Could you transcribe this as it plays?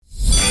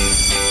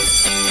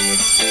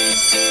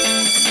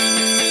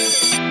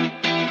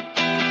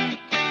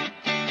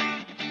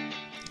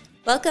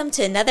Welcome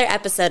to another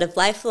episode of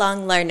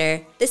Lifelong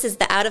Learner. This is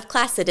the Out of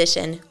Class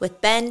edition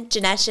with Ben,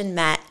 Janesh, and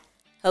Matt.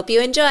 Hope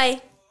you enjoy.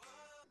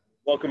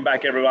 Welcome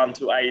back, everyone,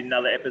 to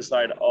another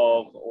episode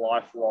of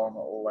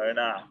Lifelong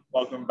Learner.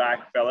 Welcome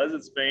back, fellas.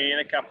 It's been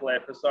a couple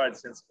of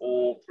episodes since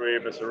all three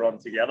of us are on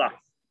together.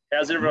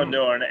 How's everyone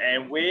doing,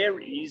 and where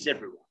is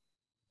everyone?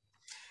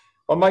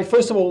 Well, mate,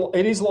 first of all,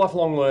 it is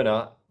Lifelong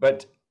Learner,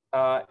 but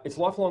it's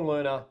Lifelong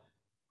Learner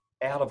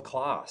out of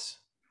class.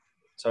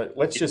 So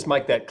let's just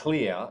make that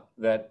clear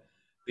that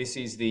this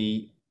is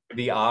the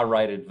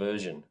R-rated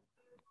version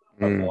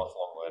of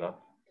Lifelong Learner,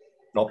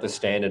 not the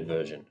standard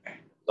version.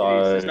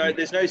 So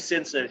there's no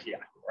censor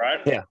here, right?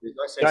 Yeah, there's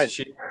no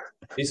censorship.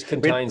 This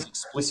contains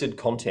explicit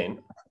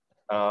content,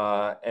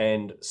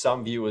 and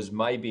some viewers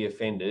may be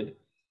offended.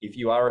 If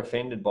you are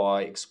offended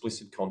by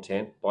explicit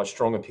content, by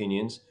strong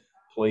opinions,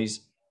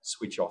 please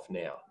switch off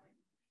now.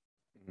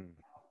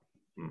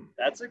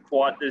 That's a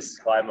quiet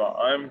disclaimer.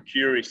 I'm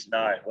curious to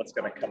know what's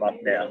going to come up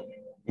now.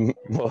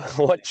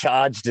 What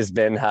charge does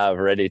Ben have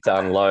ready to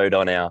unload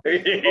on our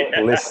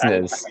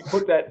listeners?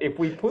 If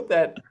we put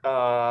that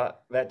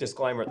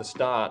disclaimer at the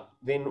start,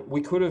 then we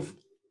could have,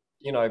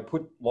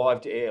 put live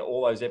to air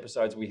all those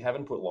episodes we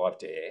haven't put live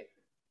to air.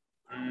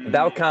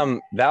 They'll come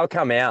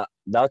out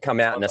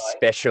in a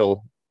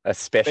special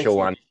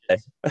one.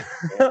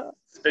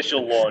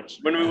 Special launch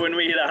when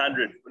we hit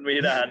 100. When we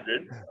hit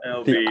 100,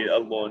 it'll be a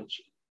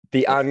launch.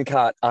 The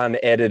uncut,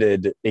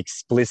 unedited,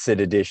 explicit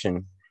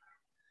edition.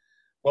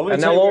 Well, let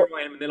me tell you where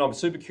I am, and then I'm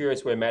super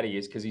curious where Matty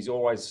is because he's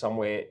always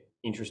somewhere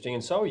interesting,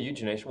 and so are you,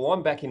 Janesh. Well,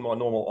 I'm back in my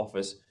normal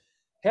office.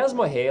 How's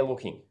my hair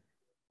looking,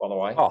 by the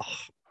way? Oh,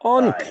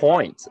 on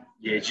point.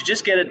 Yeah, did you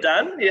just get it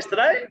done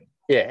yesterday?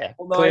 Yeah,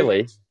 well, no,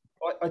 clearly.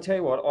 I tell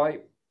you what, I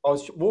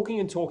was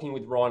walking and talking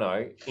with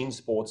Rhino in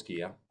sports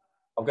gear.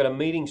 I've got a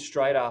meeting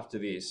straight after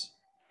this,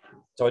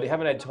 so I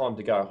haven't had time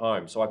to go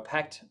home. So I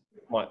packed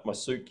my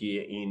suit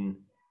gear in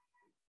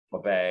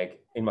my bag,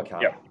 in my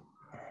car. Yep.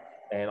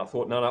 And I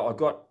thought, no, I've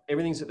got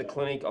everything's at the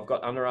clinic. I've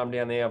got underarm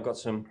down there. I've got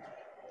some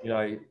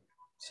aftershave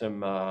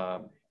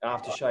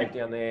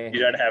down there. You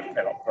don't have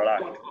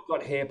product. I've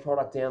got hair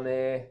product down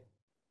there.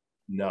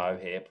 No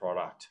hair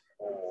product.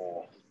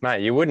 Oh.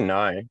 Mate, you wouldn't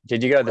know.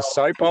 Did you go the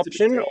soap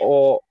option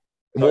or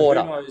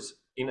water? Who knows?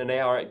 In an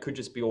hour, it could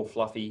just be all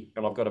fluffy.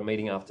 And I've got a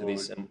meeting after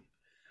this, and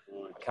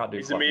I can't do.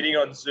 Is the meeting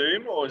on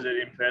Zoom or is it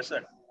in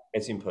person?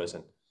 It's in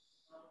person,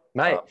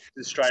 mate.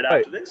 Is it straight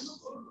after this?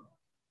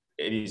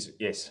 It is.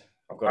 Yes.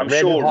 I'm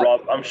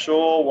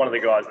sure one of the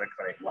guys in the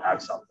clinic will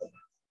have something.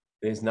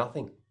 There's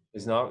nothing.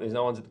 There's no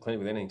one's at the clinic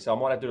with anything. So I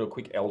might have to do a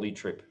quick LD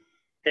trip.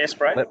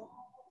 Hairspray?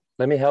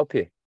 Let me help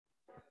you.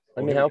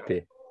 A little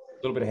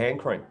bit of hand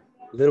cream.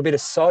 A little bit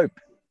of soap.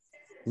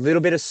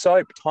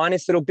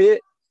 Tiniest little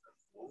bit.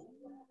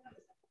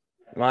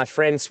 My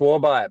friend swore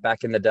by it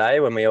back in the day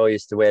when we all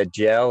used to wear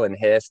gel and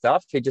hair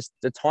stuff. He just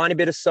a tiny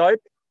bit of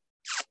soap,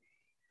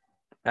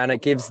 and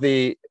it gives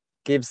the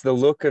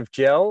look of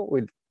gel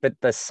but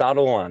the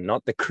subtle one,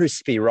 not the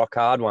crispy rock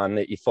hard one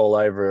that you fall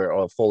over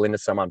or fall into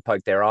someone,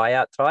 poke their eye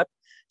out type.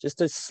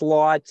 Just a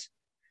slight.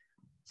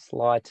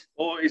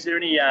 Or is there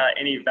any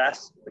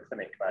VAS at the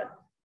clinic, mate?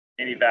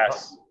 Any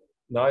VAS?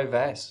 No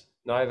VAS.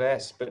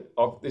 But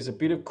there's a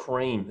bit of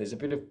cream. There's a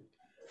bit of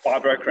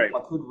fibro cream. I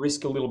could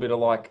risk a little bit of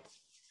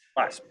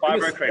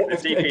fibro cream.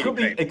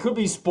 It could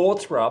be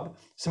sports rub,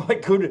 so I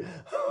could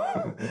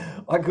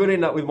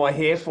end up with my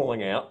hair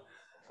falling out.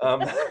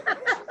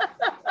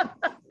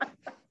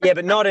 Yeah,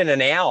 but not in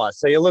an hour.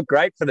 So you'll look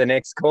great for the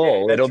next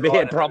call. Yeah, it'll be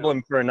a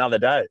problem for another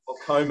day. I'll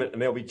comb it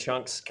and there'll be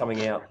chunks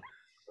coming out.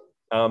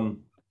 So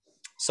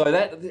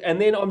that,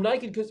 and then I'm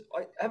naked because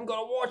I haven't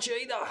got a watch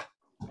either.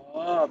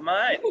 Oh,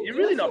 mate, you're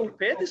really not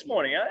prepared this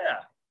morning, are you?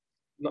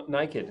 Not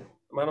naked.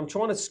 I mean, I'm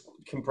trying to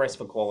compress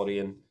for quality,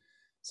 and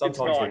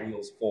sometimes the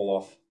wheels fall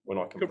off when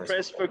I compress.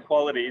 Compress for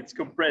quality. It's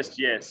compressed,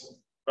 yes,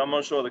 but I'm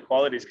not sure the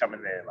quality's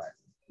coming there, mate.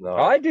 No.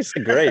 I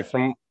disagree.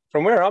 From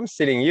where I'm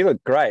sitting, you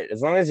look great.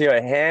 As long as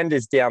your hand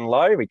is down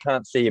low, we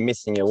can't see you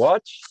missing your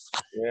watch.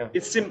 Yeah,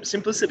 it's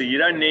simplicity. You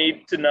don't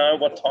need to know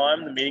what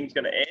time the meeting's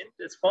going to end.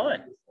 It's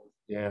fine.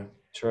 Yeah,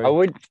 true.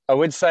 I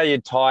would say your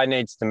tie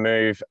needs to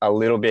move a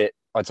little bit.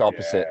 It's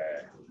opposite.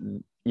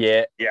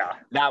 Yeah.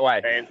 That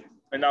way.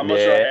 And I'm not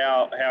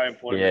sure how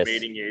important the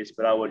meeting is,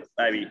 but I would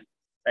maybe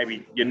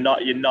you're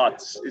not.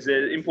 Is it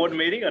an important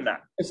meeting or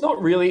not? It's not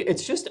really.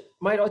 It's just,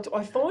 mate,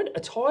 I find a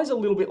tie is a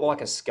little bit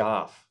like a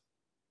scarf.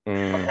 On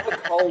a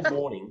cold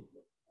morning,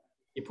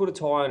 you put a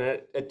tie on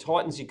it, it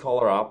tightens your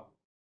collar up,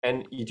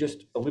 and you're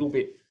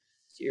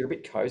a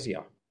bit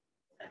cozier.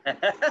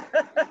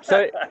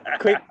 So,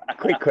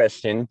 quick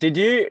question: Did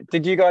you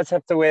guys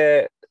have to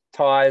wear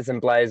ties and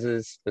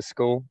blazers for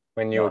school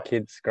when you were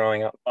kids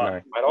growing up? No,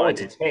 mate, I went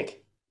to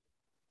Tech.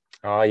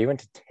 Oh, you went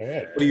to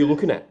Tech. What are you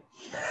looking at?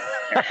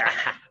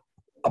 I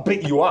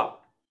beat you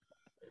up.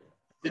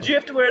 Did you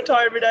have to wear a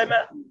tie every day,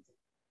 Matt?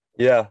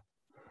 Yeah.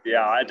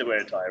 Yeah, I had to wear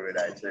a tie every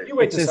day too. You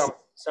went to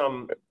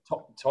some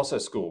TOSA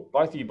school.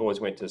 Both of you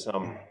boys went to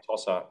some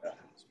TOSA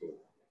school.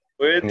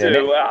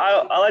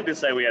 I like to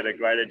say we had a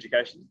great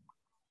education.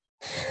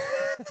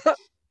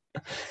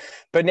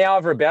 But now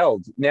I've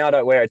rebelled. Now I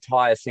don't wear a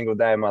tie a single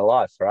day in my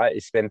life, right?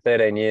 You spend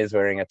 13 years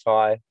wearing a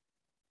tie,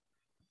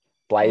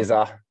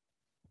 blazer,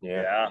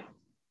 Yeah.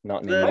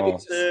 not The- anymore. Maybe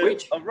it's a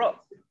switch. I'm right.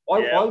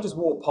 I just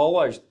wore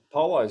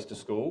polos to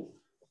school,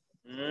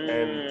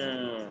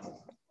 Mm.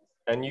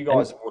 and you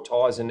guys wore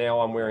ties, and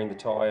now I'm wearing the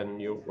tie,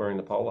 and you're wearing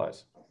the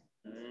polos.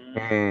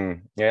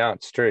 Mm. Yeah,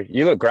 it's true.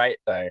 You look great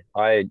though.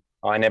 I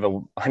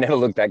never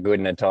looked that good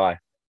in a tie.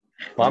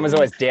 Mine was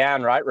always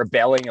down, right?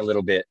 Rebelling a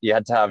little bit. You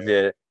had to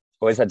have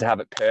always had to have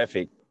it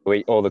perfect.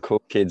 All the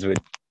cool kids would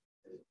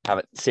have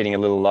it sitting a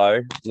little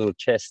low, little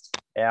chest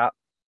out,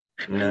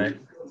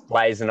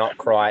 blazer not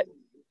quite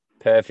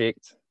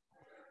perfect.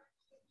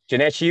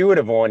 Janesh, you would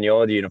have worn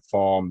your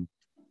uniform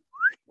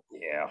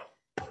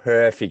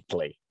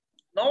perfectly.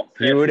 Not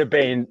You would have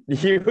perfect.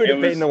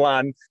 been the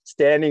one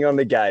standing on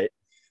the gate.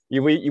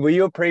 Were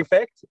you a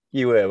prefect?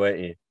 You were, weren't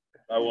you?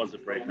 I was a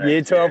prefect.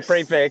 Year 12 yes.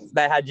 prefect.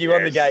 They had you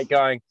on the Yes. gate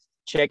going,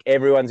 check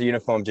everyone's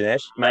uniform,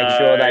 Janesh. Make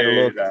sure they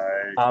look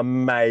No.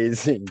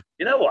 amazing.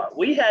 You know what?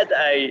 We had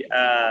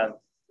a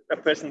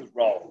person's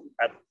role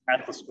at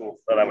the school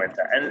that I went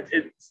to,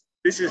 and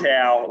this is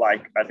how,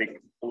 like, I think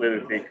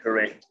politically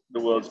correct the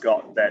world's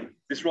got, that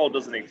this role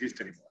doesn't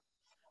exist anymore,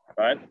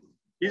 right?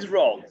 His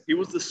role, he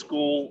was the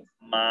school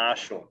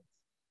marshal,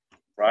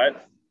 right?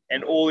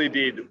 And all he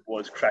did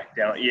was crack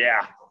down.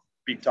 Yeah,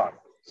 big time.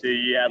 So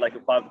you had like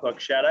a 5 o'clock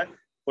shadow,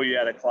 pull you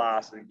out of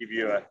class and give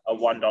you a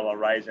 $1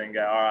 raise and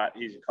go, all right,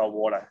 here's your cold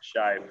water,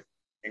 shave,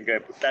 and go.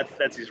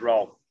 That's his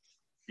role.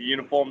 The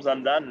uniform's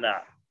undone.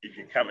 Nah. If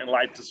you're coming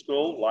late to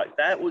school, like,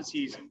 that was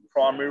his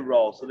primary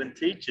role. So then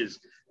teachers,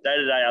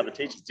 day-to-day, other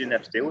teachers didn't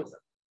have to deal with it,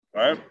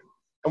 right?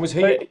 And was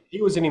he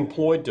was an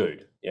employed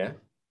dude? Yeah.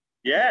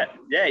 Yeah,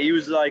 he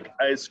was like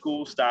a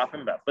school staff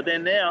member. But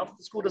then now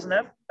the school doesn't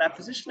have that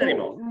position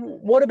anymore.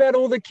 What about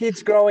all the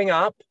kids growing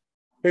up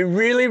who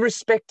really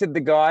respected the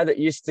guy that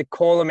used to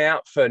call them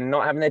out for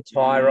not having their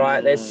tie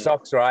right, their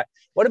socks right?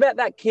 What about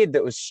that kid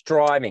that was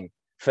striving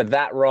for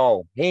that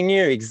role? He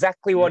knew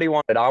exactly what he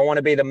wanted. I want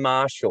to be the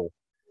marshal.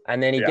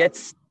 And then he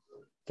gets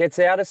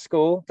out of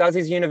school, does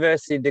his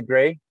university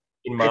degree,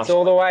 gets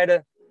all the way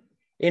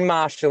in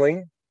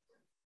marshalling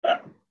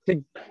to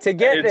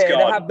get there,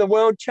 to have the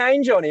world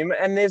change on him,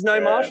 and there's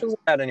no marshals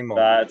about anymore.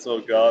 It's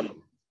all gone.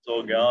 It's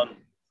all gone.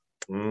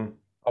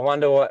 I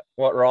wonder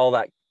what role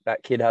that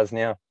kid has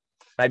now.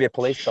 Maybe a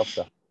police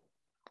officer.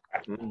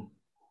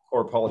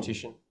 Or a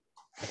politician.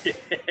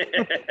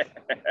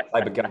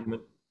 Labor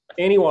government.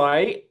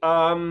 Anyway,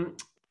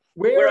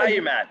 where are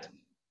you, Matt?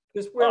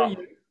 Just where are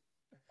you?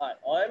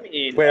 I'm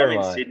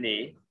in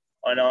Sydney,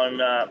 and I'm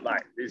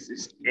mate. There's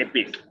this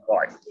epic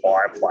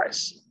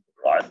fireplace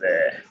right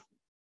there.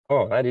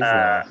 Oh, that is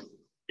nice.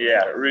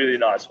 Yeah, really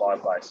nice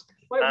fireplace.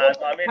 Wait,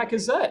 what backpack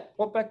is that?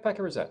 What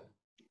backpacker is that?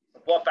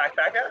 What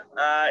backpacker?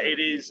 It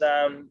is.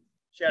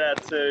 Shout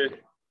out to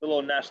the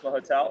Little National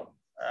Hotel.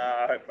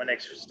 I hope my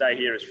next stay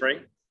here is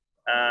free.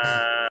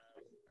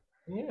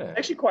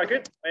 Actually quite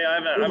good.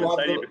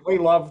 We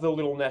love the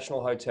Little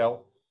National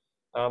Hotel.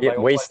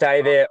 We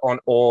stay there on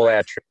all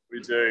our trips. We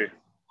do.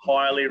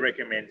 Highly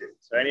recommend it.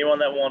 So anyone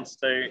that wants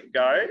to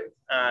go,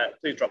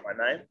 please drop my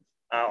name.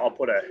 I'll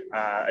put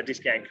a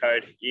discount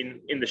code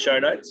in the show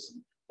notes.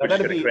 So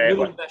that'd be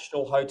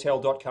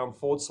littlenationalhotel.com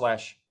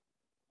 /Janesh.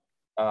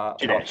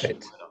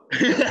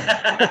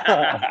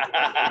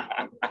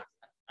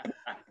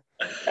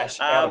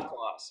 Out of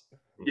class.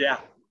 Yeah.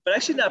 But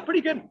actually, no,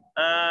 pretty good.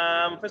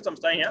 First time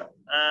staying here.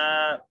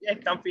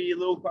 Comfy,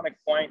 little kind of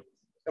quaint.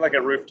 Got like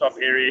a rooftop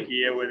area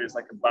here where there's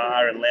like a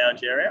bar and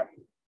lounge area.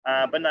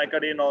 But no,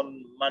 got in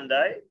on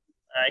Monday.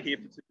 Here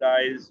for 2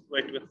 days.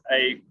 Worked with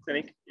a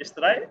clinic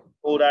yesterday,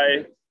 all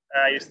day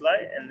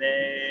yesterday, and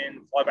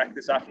then fly back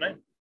this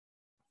afternoon.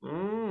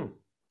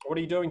 What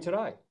are you doing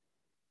today?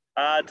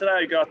 Today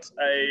I got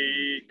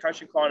a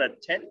coaching client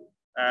at 10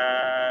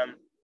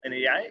 in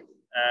EA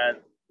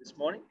this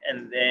morning,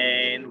 and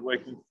then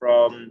working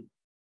from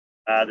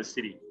the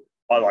city.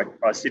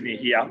 I Sydney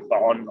here, but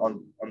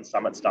on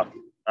Summit stuff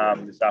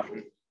this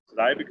afternoon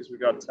today, because we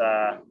got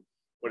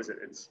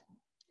it's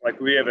like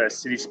we have a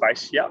city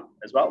space here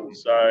as well,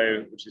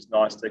 so which is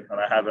nice to kind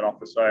of have an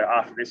office. So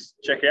after this,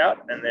 check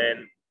out and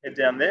then head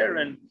down there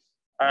and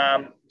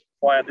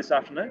fly out this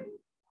afternoon.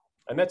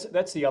 And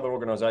that's the other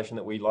organisation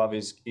that we love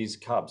is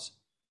Cubs.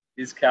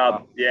 Is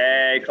Cub,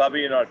 Club of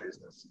United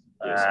Business.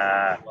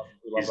 Yes,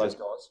 we love those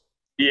guys.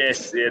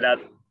 Yes, they're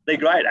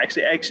great.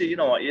 Actually, you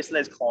know what?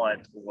 Yesterday's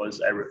client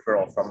was a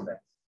referral from them.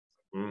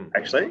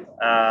 Actually,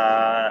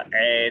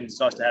 and it's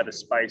nice to have a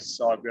space.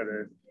 So I've got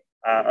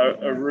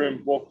a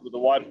room booked with a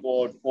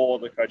whiteboard for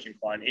the coaching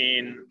client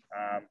in,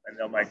 and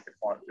they'll make the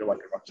client feel like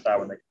a rock star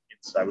when they get in,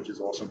 so which is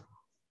awesome.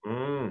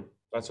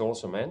 That's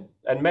awesome, man.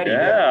 And Matty,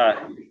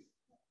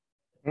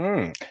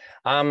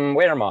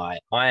 where am I?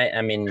 I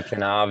am in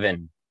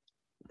Carnarvon,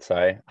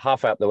 so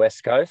halfway up the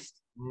west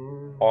coast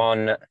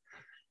on a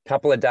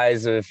couple of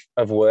days of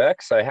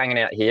work. So hanging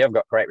out here, I've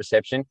got great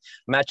reception.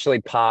 I'm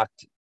actually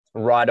parked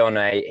right on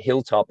a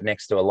hilltop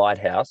next to a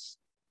lighthouse.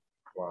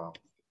 Wow.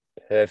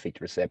 Perfect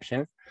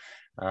reception.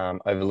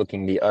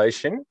 overlooking the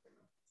ocean.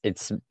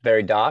 It's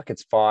very dark.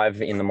 It's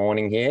 5 in the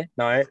morning here.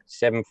 No,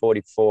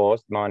 7:44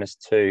 minus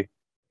 2,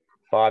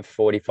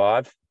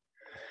 5:45.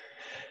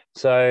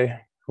 So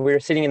we were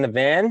sitting in the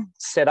van,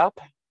 set up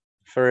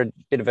for a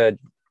bit of a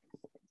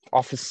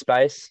office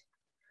space,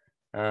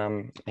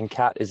 and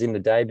Kat is in the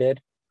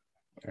daybed.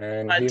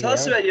 And tell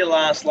us about your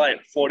last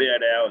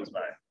 48 hours,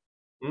 mate.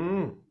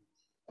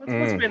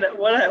 What's been that?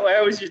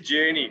 How was your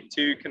journey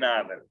to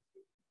Carnarvon?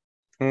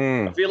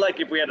 I feel like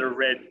if we had a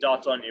red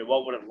dot on you,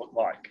 what would it look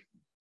like?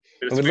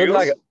 It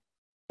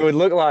would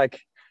look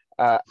like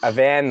a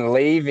van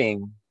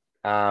leaving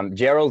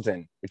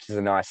Geraldton, which is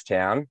a nice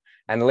town,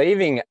 and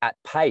leaving at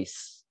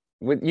pace.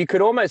 You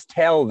could almost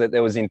tell that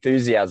there was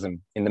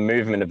enthusiasm in the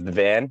movement of the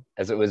van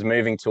as it was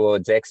moving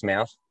towards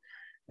Exmouth.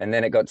 And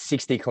then it got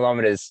 60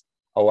 kilometers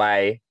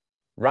away,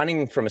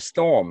 running from a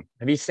storm.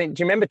 Do you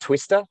remember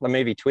Twister, the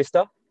movie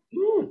Twister?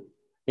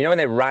 You know, when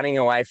they're running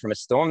away from a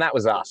storm? That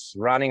was us,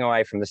 running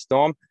away from the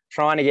storm,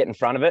 trying to get in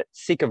front of it,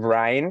 sick of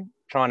rain,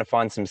 trying to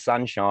find some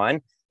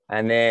sunshine,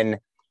 and then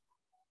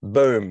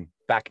boom,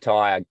 back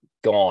tire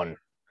gone.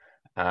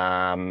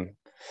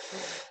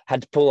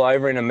 Had to pull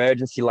over in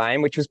emergency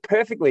lane, which was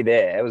perfectly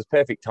there. It was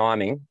perfect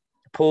timing.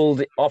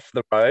 Pulled off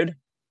the road,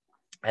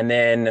 and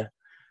then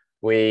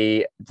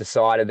we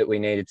decided that we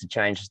needed to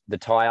change the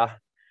tire.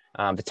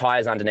 The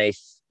tire's underneath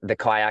the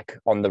kayak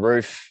on the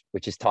roof,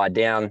 which is tied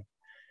down.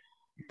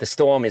 The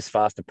storm is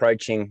fast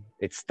approaching.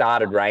 It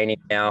started raining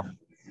now.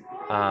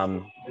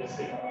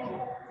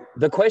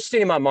 The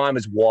question in my mind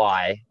was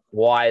why?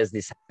 Why is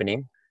this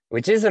happening?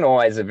 Which isn't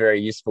always a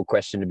very useful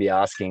question to be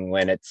asking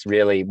when it's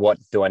really, what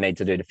do I need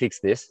to do to fix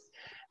this?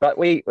 But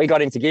we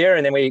got into gear,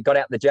 and then we got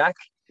out the jack.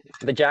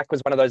 The jack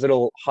was one of those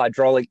little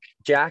hydraulic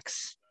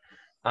jacks.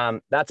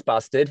 That's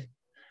busted,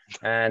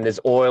 and there's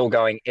oil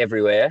going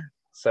everywhere.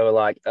 So we're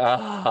like,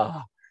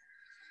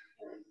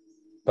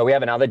 But we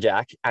have another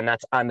jack, and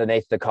that's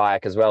underneath the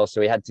kayak as well.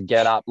 So we had to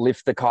get up,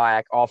 lift the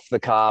kayak off the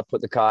car,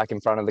 put the kayak in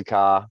front of the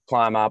car,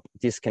 climb up,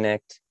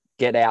 disconnect,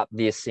 get out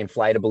this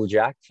inflatable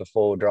jack for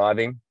forward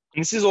driving.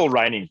 And this is all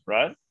raining,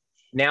 right?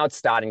 Now it's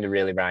starting to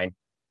really rain.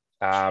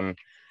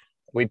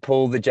 We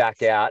pulled the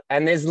jack out,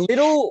 and there's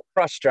little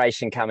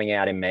frustration coming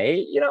out in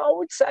me. You know, I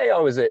would say I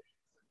was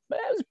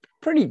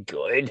pretty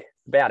good,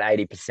 about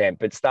 80%,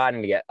 but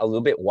starting to get a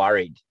little bit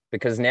worried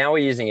because now we're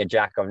using a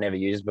jack I've never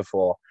used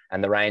before,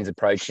 and the rain's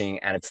approaching,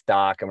 and it's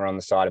dark, and we're on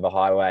the side of a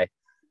highway.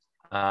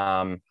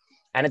 And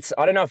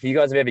I don't know if you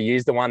guys have ever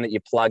used the one that you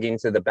plug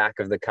into the back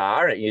of the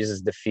car, and it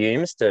uses the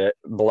fumes to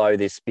blow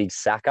this big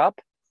sack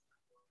up.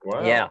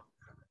 Wow.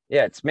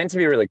 Yeah, it's meant to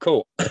be really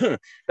cool.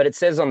 But it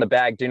says on the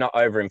bag, do not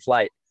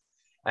overinflate.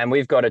 And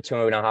we've got a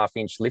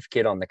 2.5-inch lift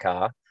kit on the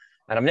car,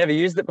 and I've never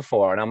used it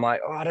before. And I'm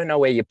like, I don't know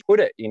where you put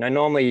it. You know,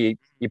 normally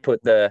you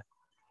put the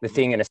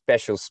thing in a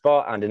special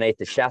spot underneath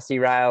the chassis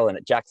rail, and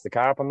it jacks the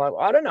car up. I'm like,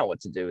 I don't know what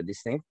to do with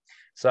this thing.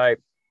 So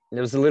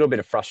there was a little bit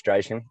of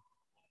frustration,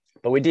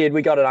 but we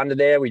got it under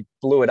there. We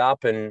blew it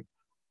up, and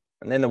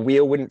then the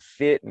wheel wouldn't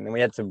fit, and then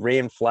we had to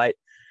reinflate.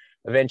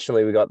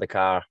 Eventually we got the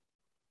car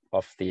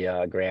off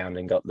the ground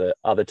and got the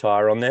other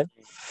tire on there.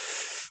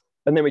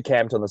 And then we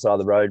camped on the side of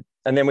the road,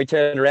 and then we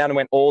turned around and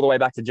went all the way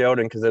back to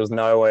Geraldton because there was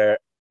nowhere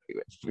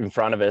in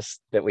front of us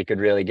that we could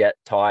really get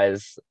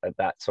tires at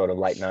that sort of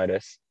late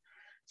notice.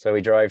 So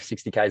we drove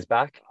 60 Ks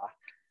back,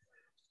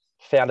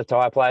 found a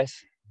tire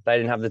place. They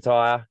didn't have the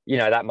tire. You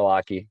know, that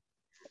malarkey.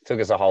 It took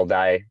us a whole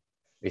day.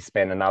 We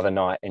spent another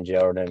night in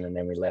Geraldton, and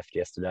then we left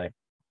yesterday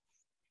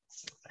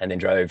and then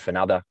drove for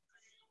another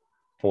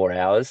 4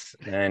 hours,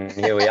 and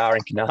here we are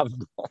in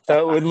Carnarvon.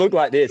 So it would look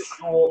like this.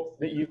 Sure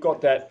that you've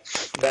got that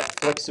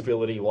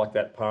flexibility like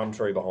that palm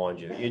tree behind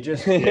you. You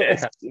just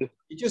you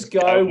just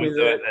go with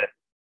it.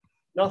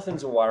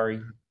 Nothing's a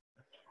worry.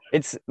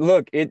 That's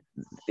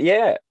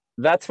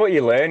what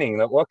you're learning.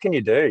 What can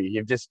you do?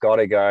 You've just got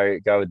to go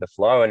with the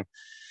flow.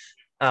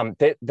 And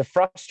the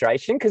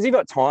frustration, because you've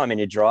got time and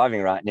you're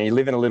driving right now, you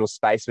live in a little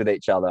space with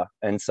each other,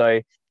 and so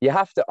you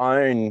have to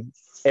own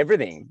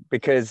everything,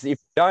 because if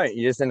you don't,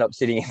 you just end up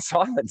sitting in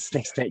silence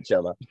next to each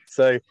other.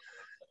 So,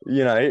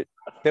 you know,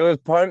 there were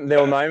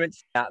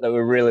moments out that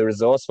were really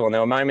resourceful, and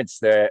there were moments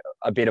that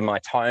a bit of my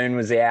tone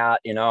was out.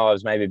 You know, I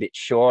was maybe a bit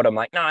short. I'm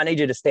like, no, I need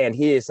you to stand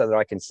here so that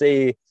I can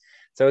see.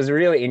 So it was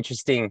really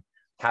interesting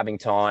having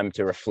time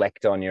to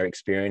reflect on your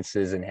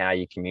experiences and how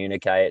you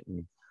communicate.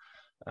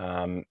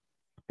 And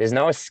there's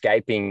no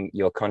escaping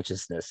your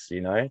consciousness.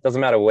 You know, it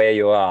doesn't matter where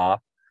you are.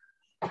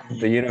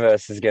 The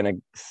universe is going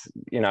to,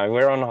 you know,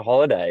 we're on a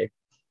holiday,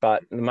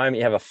 but the moment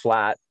you have a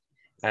flat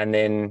and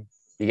then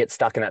you get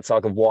stuck in that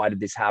cycle of why did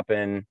this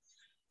happen?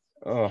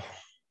 It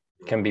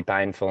can be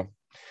painful.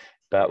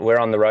 But we're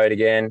on the road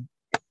again.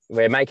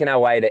 We're making our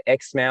way to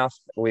Exmouth.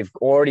 We've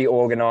already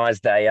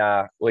organised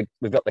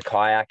we've got the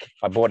kayak.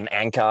 I bought an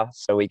anchor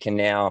so we can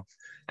now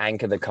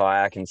anchor the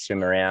kayak and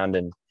swim around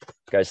and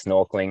go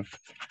snorkeling.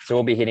 So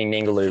we'll be hitting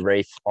Ningaloo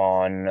Reef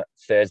on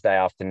Thursday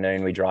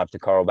afternoon. We drive to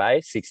Coral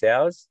Bay, 6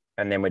 hours.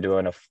 And then we're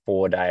doing a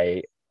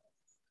 4-day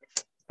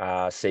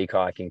sea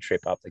kayaking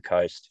trip up the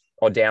coast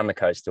or down the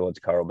coast towards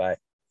Coral Bay.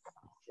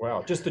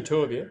 Wow, just the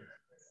two of you?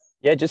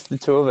 Yeah, just the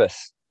two of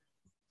us.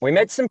 We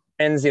met some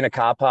friends in a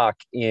car park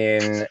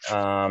in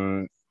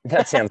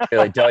that sounds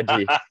really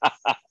dodgy.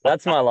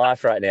 That's my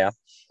life right now.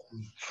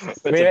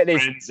 With We met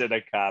these friends in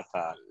a car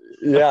park.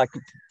 yeah,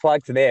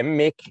 plug to them,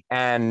 Mick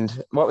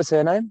and what was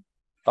her name?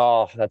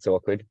 Oh, that's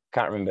awkward.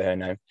 Can't remember her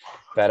name.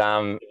 But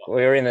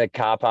we were in the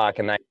car park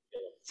and they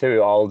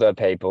two older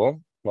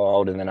people, well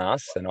older than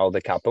us, an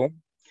older couple.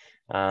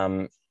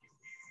 And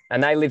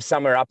they live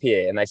somewhere up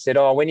here and they said,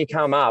 "Oh, when you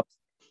come up,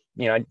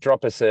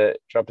 drop us a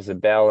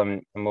bell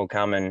and we'll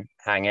come and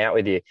hang out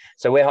with you."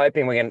 So we're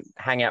hoping we can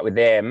hang out with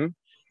them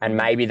and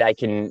maybe they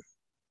can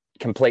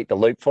complete the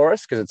loop for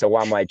us because it's a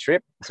one-way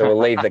trip. So we'll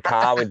leave the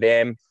car with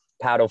them,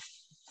 paddle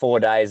 4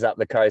 days up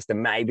the coast,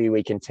 and maybe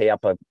we can tee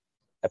up a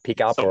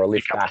pickup or a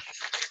lift back.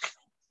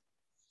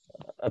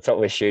 That's what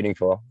we're shooting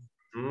for.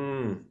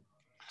 Mm.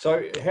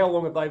 So how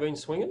long have they been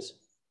swingers?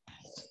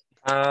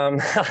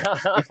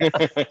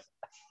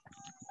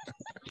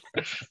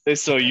 They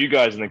saw you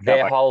guys in the car Their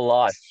park. whole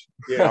life.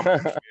 Yeah.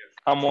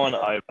 Come on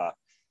over.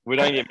 We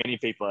don't get many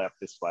people out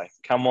this way.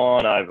 Come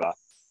on over.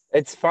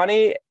 It's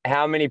funny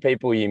how many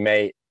people you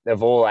meet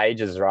of all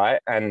ages,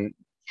 right? And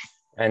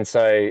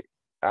so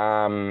That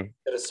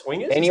are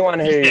swingers? anyone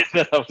who Yeah,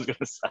 that I was going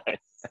to say.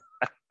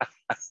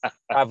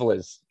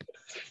 travelers,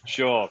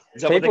 Sure.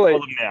 Is that People what they are-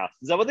 call them now?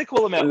 Is that what they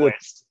call them out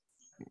west?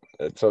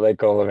 that's what they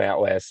call them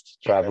out west,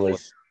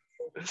 travelers.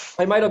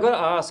 Hey, mate, I've got to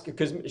ask,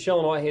 because Michelle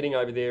and I are heading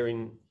over there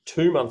in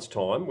 2 months'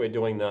 time. We're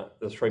doing the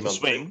 3 To month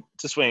swing.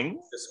 To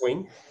swing. the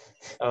swing.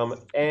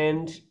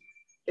 And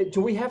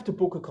do we have to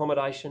book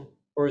accommodation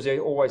or is there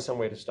always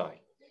somewhere to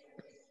stay?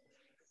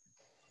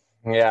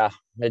 Yeah,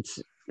 it's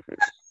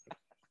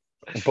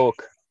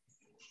book.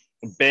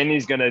 Ben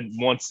is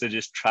wants to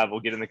just travel,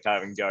 get in the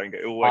car and go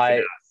we'll work it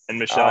out. And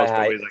Michelle's I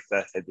probably like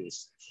the head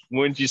this.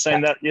 Weren't you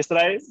saying that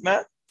yesterday,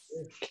 Matt?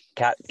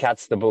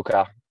 Kat's the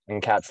booker,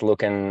 and Kat's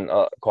looking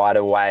quite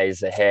a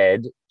ways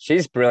ahead.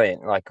 She's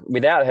brilliant. Like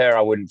without her,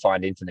 I wouldn't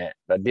find internet.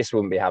 But this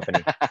wouldn't be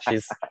happening.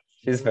 She's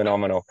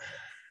phenomenal.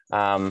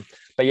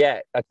 But yeah,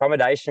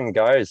 accommodation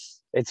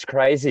goes. It's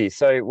crazy.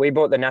 So we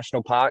bought the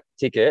national park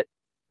ticket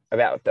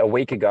about a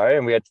week ago,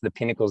 and we went to the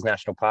Pinnacles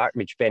National Park,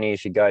 which Benny, you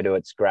should go to.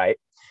 It's great,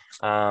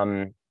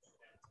 and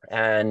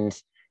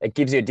it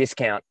gives you a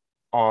discount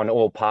on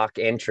all park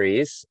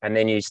entries, and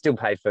then you still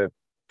pay for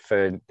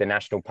the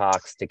national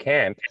parks to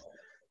camp.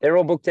 They're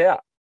all booked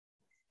out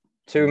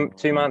 2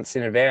 months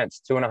in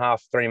advance, 2.5,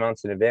 3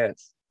 months in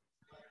advance.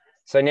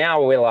 So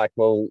now we're like,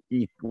 well,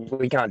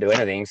 we can't do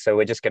anything, so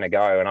we're just going to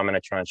go, and I'm going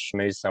to try and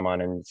schmooze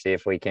someone and see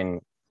if we can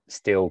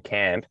still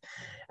camp.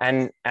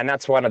 And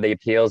that's one of the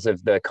appeals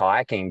of the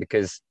kayaking,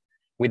 because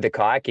with the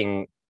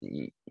kayaking,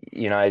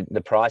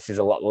 the price is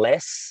a lot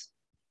less.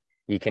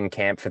 You can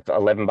camp for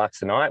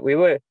 $11 a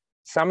night.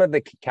 Some of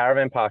the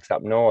caravan parks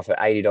up north are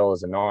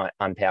 $80 a night,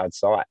 unpowered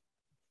site.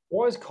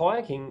 Why is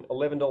kayaking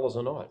 $11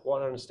 a night? Why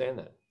don't I understand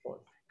that? Why?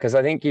 Because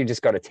I think you've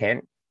just got a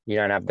tent. You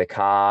don't have the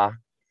car.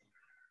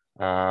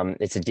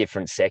 It's a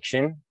different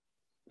section.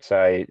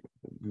 So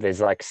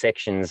there's like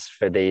sections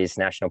for these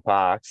national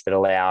parks that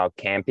allow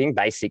camping,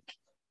 basic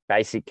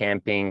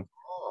camping,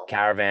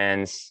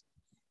 caravans,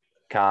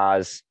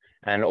 cars,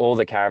 and all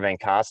the caravan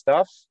car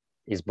stuff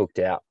is booked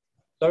out.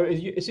 So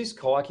is this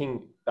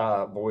kayaking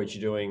voyage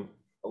you're doing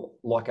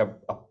like a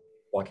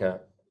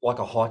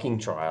hiking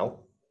trail?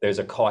 There's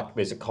a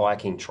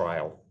kayaking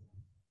trail.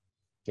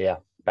 Yeah,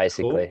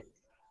 basically. Cool.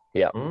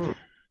 Yeah. Mm.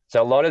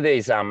 So a lot of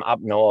these up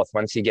north,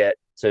 once you get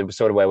to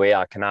sort of where we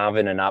are,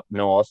 Carnarvon, and up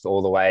north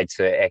all the way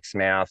to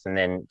Exmouth, and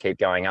then keep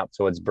going up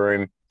towards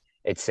Broome,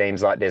 it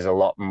seems like there's a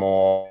lot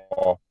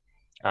more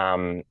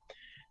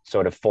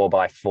sort of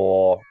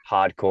 4x4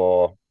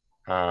 hardcore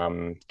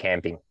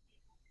camping.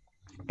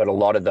 But a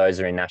lot of those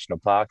are in national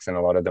parks, and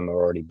a lot of them are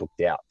already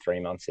booked out 3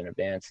 months in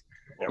advance.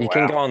 Yeah, You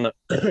can go on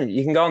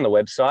the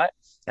website,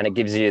 and it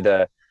gives you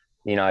the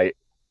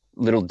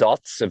little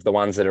dots of the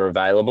ones that are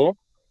available,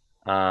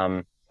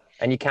 and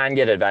you can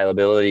get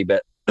availability,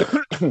 but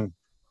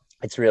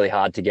it's really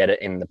hard to get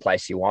it in the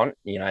place you want.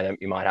 You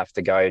might have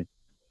to go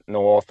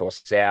north or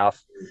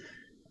south.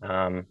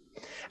 And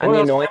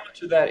How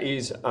much of that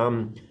is,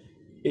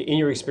 in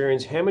your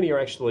experience, how many are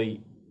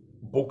actually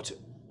booked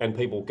and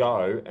people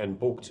go, and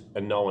booked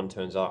and no one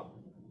turns up?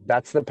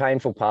 That's the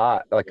painful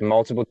part. Like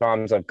multiple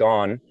times I've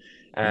gone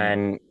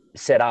and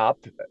set up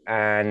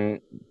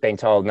and been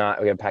told, no,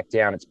 we're going to pack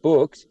down, it's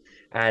booked.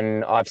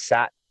 And I've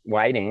sat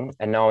waiting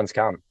and no one's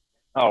come.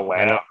 Oh,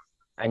 wow.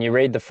 And you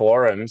read the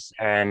forums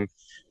and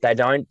they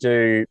don't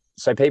do,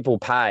 so people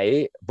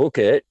pay, book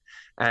it,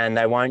 and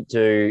they won't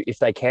do, if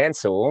they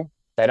cancel,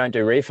 they don't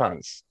do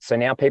refunds. So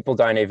now people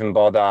don't even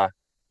bother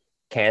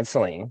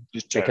cancelling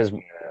because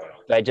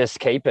they just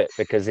keep it,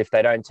 because if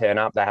they don't turn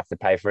up, they have to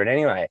pay for it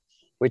anyway,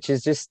 which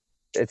is just,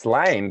 it's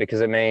lame,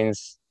 because it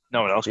means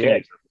no one else can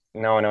use it.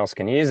 No one else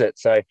can use it.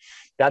 So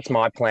that's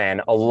my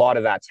plan. A lot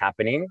of that's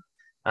happening.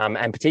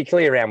 And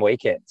particularly around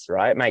weekends,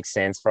 right? It makes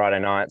sense. Friday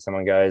night,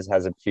 someone goes,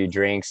 has a few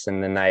drinks,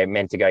 and then they're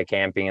meant to go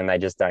camping and they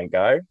just don't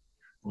go.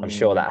 I'm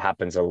sure that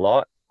happens a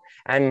lot.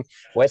 And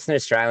Western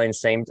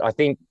Australians I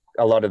think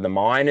a lot of the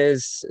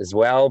miners as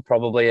well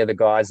probably are the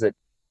guys that,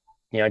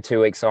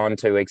 2 weeks on,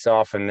 2 weeks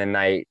off, and then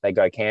they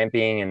go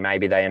camping and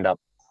maybe they end up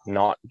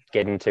not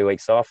getting 2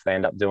 weeks off. They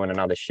end up doing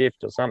another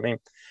shift or something.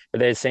 But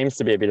there seems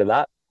to be a bit of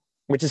that,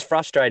 which is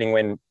frustrating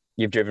when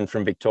you've driven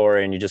from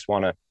Victoria and you just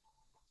want to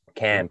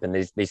camp and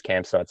these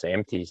campsites are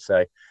empty.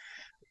 So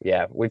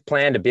yeah, we've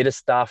planned a bit of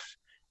stuff,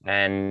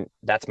 and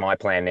that's my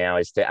plan now,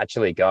 is to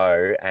actually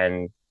go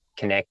and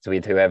connect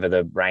with whoever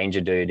the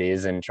ranger dude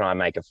is and try and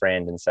make a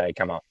friend and say,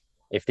 come on,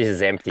 if this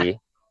is empty,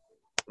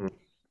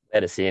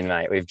 let us in,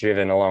 mate. We've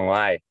driven a long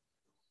way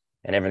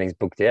and everything's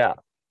booked out.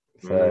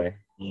 So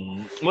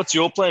what's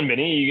your plan,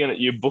 Benny?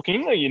 You're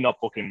booking or you're not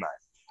booking, mate?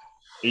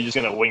 You're just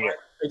gonna wing it?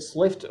 It's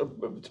left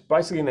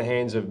basically in the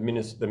hands of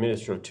the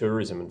Minister of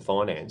Tourism and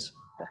Finance.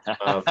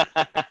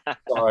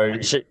 So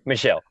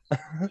Michelle.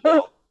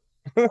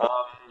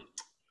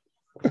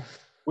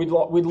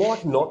 We'd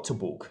like not to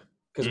book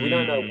because we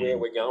don't know where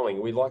we're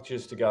going. We'd like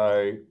just to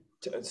go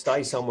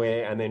stay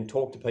somewhere and then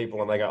talk to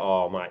people, and they go,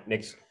 "Oh, mate,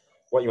 next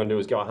what you want to do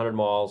is go 100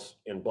 miles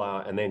and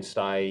blah, and then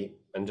stay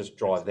and just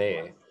drive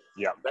there."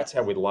 Yeah, that's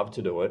how we'd love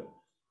to do it.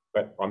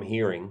 But I'm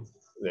hearing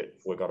that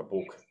we've got to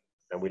book,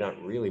 and we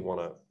don't really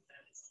want to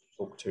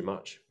book too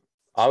much.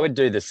 I would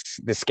do the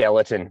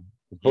skeleton.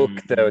 Book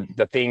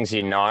the things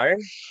and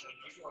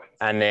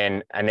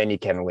then you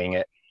can wing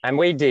it. And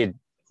we did,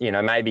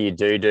 maybe you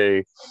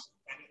do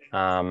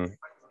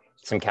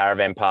some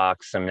caravan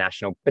parks,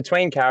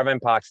 between caravan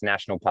parks and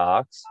national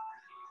parks,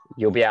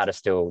 you'll be able to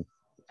still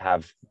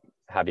have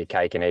your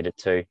cake and eat it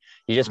too.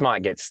 You just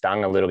might get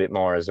stung a little bit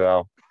more as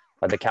well.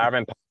 But the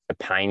caravan parks are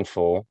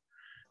painful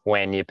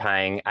when you're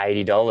paying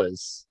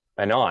 $80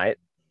 a night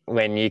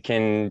when you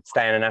can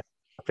stay in an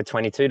for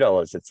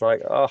 $22. It's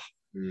like,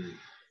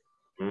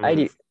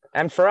 80.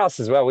 And for us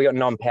as well, we got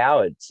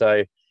non-powered.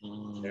 So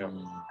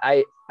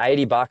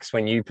 $80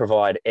 when you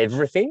provide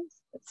everything,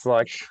 it's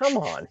like, come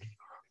on.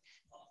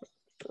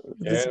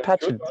 It's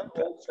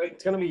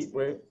going to be,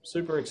 we're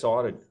super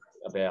excited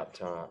about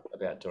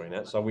doing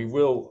that. So we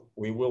will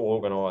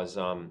organise,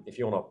 if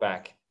you're not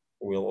back,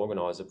 we'll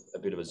organise a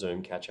bit of a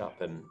Zoom catch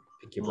up and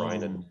pick your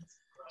brain and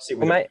sit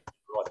with write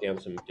down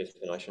some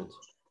destinations.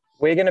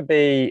 We're going to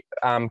be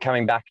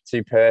coming back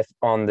to Perth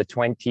on the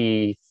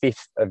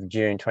 25th of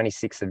June,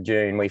 26th of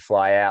June. We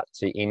fly out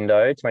to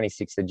Indo,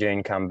 26th of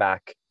June, come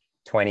back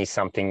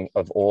 20-something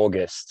of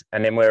August.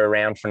 And then we're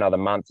around for another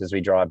month as we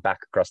drive back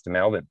across to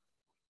Melbourne.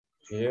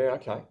 Yeah,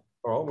 okay.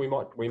 All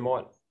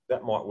right,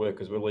 that might work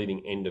because we're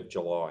leaving end of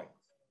July.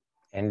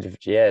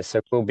 So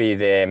we'll be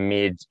there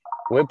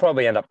we'll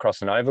probably end up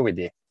crossing over with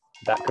you.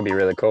 That could be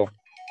really cool.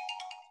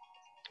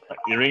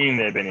 You're ringing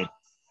there, Benny.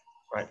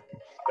 Right.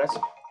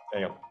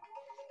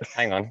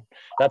 Hang on.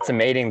 That's a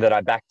meeting that I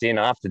backed in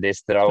after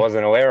this that I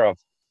wasn't aware of.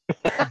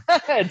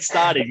 It's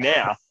starting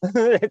now.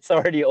 It's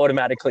already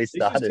automatically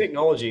started. This is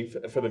technology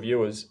for the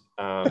viewers.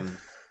 Like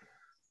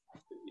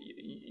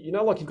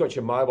you've got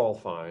your mobile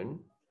phone,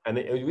 and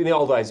in the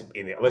old days,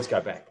 let's go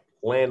back.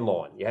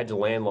 Landline. You had your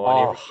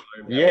landline.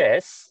 Oh,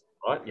 yes.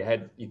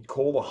 Right. You'd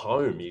call the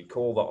home. You'd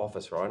call the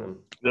office, right? And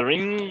the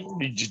ring.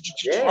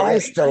 Yeah, I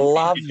used to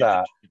love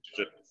that.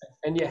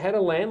 And you had a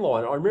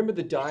landline. I remember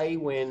the day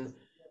when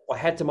I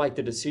had to make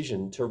the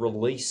decision to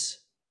release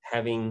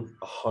having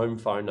a home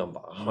phone number,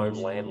 a home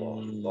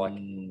landline, like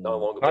no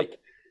longer.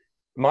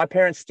 My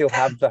parents still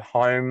have the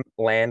home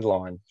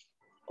landline.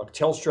 Like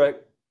Telstra,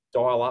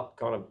 dial up,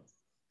 kind of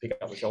pick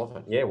up the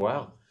telephone. Yeah,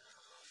 wow.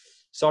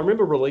 So I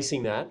remember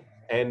releasing that.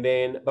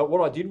 But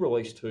what I did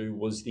release to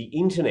was the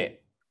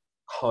internet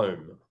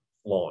home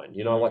line.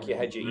 Like you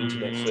had your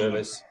internet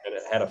service and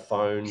it had a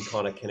phone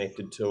kind of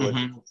connected to it. There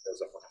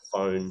was like a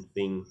phone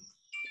thing.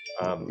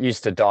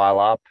 Used to dial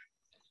up.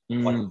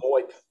 Like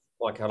VoIP,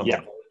 like kind of a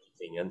VoIP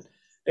thing.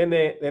 And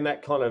then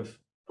that kind of,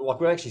 like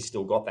we actually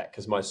still got that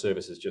because most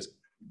services just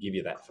give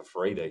you that for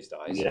free these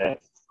days. Yeah.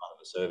 It's part of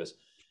the service.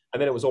 And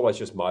then it was always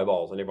just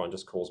mobiles and everyone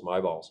just calls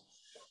mobiles.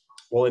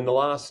 Well, in the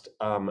last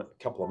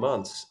couple of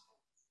months,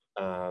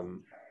 a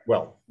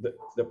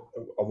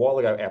while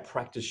ago, our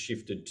practice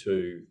shifted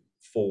to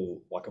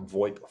full, like a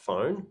VoIP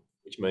phone,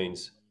 which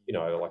means,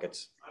 like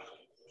it's...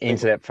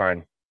 Internet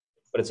phone.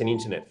 But it's an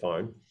internet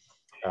phone.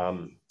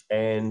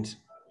 And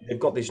they've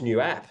got this new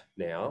app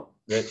now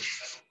that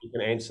you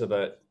can answer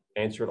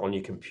it on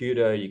your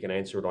computer, you can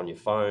answer it on your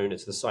phone.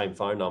 It's the same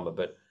phone number,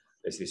 but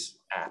there's this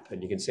app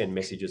and you can send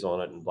messages on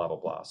it and blah, blah,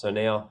 blah. So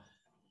now...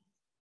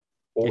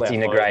 It's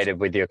integrated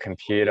with your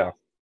computer.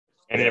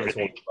 And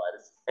everything.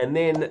 And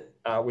then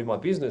with my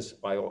business,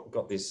 I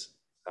got this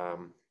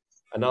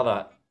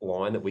another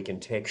line that we can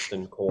text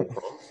and call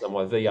from. So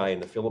my VA in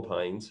the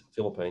Philippines,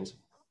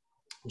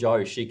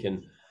 Jo, she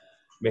can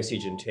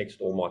message and text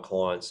all my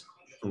clients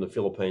from the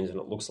Philippines, and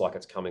it looks like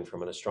it's coming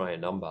from an Australian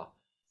number.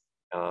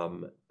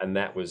 And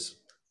that was,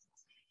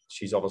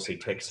 she's obviously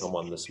texted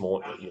someone this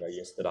morning,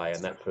 yesterday,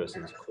 and that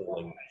person's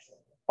calling.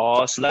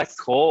 Oh, so that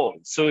call.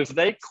 So if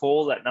they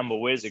call that number,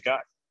 where's it go?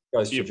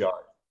 Goes to Jo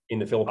in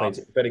the Philippines,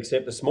 but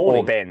except this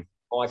morning. Or Ben.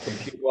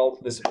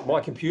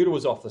 my computer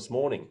was off this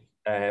morning,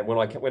 and when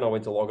I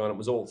went to log on, it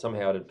was all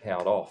somehow it had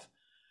powered off.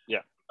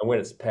 Yeah. And when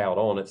it's powered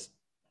on, it's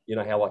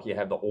how like you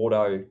have the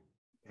auto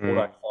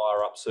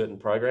fire up certain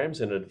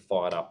programs, and it had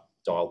fired up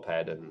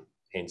Dialpad, and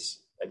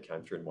hence it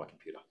came through to my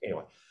computer.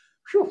 Anyway,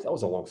 phew, that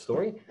was a long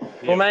story.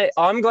 Well, mate,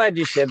 I'm glad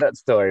you shared that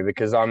story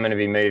because I'm going to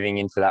be moving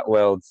into that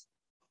world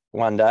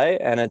one day,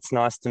 and it's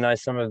nice to know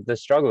some of the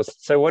struggles.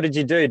 So what did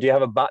you do? Do you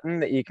have a button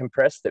that you can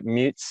press that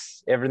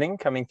mutes everything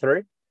coming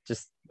through?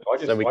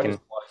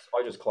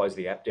 I just close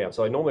the app down.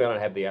 So normally I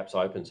don't have the apps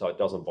open, so it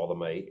doesn't bother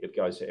me. It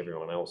goes to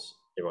everyone else.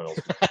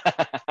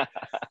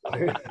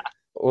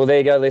 Well, there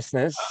you go,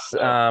 listeners.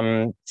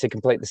 To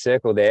complete the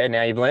circle there,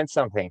 now you've learned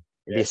something.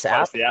 This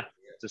app.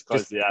 Just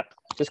close the app.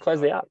 Just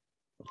close the app.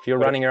 If you're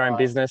running your own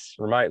business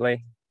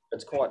remotely,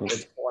 it's quite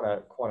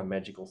a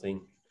magical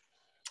thing.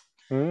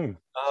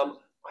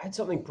 I had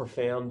something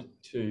profound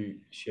to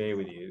share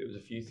with you. There was a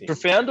few things.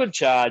 Profound or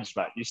charged,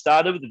 mate? You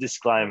started with the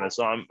disclaimer,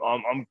 so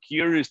I'm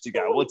curious to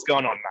go. What's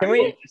going on,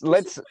 mate?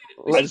 I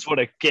just want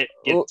to get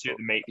to the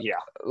meat here.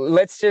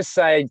 Let's just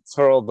say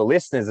for all the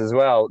listeners as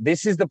well,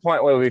 this is the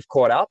point where we've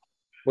caught up.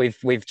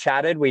 We've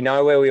chatted. We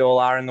know where we all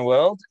are in the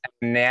world.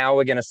 And now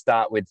we're going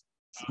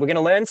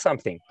to learn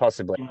something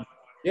possibly.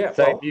 Yeah.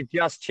 So if you've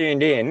just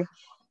tuned in,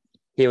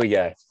 here we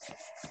go.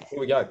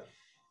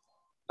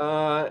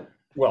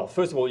 Well,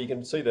 first of all, you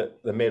can see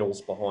the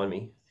medals behind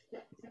me.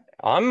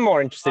 I'm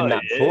more interested in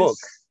that book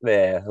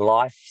there,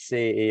 Life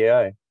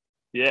CEO.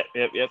 Yep.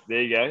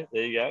 There you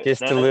go.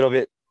 Just a little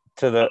bit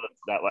to the...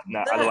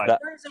 Other way. Why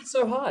is it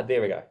so hard?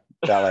 There we go.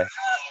 That way.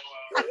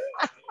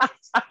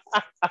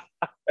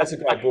 That's a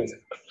great book.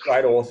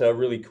 Great author,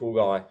 really cool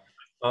guy.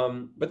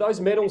 But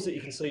those medals that you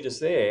can see just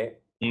there,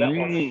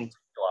 that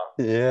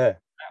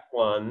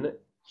one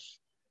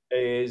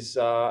is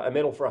a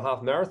medal for a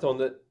half marathon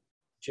that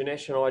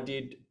Janesh and I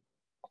did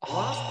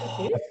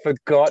last weekend. I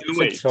forgot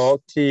to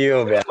talk to you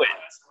about.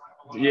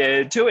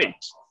 2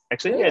 weeks.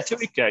 Actually, 2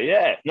 weeks ago.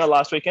 Yeah, not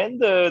last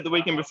weekend. The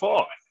weekend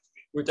before.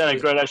 We've done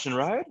at Great Ocean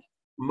Road.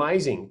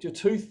 Amazing.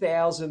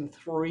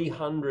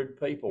 2,300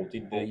 people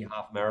did the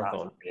half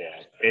marathon.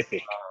 Yeah,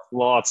 epic.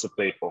 Lots of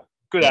people.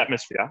 Good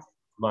atmosphere.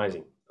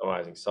 Amazing.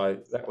 So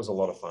that was a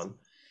lot of fun.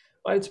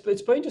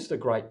 It's been just a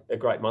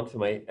great month for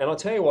me. And I'll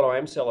tell you what I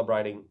am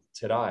celebrating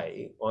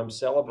today. I'm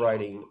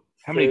celebrating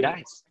how many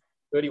days?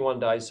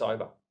 31 days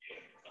sober.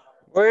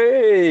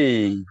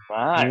 Hey,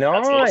 right,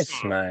 nice,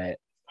 awesome. Mate.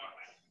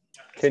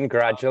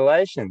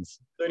 Congratulations.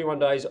 31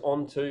 days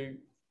on to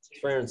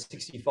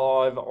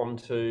 365 on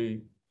to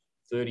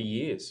 30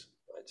 years.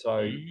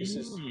 So this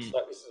is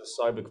a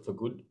sober for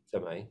good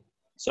for me.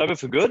 Sober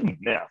for good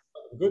now.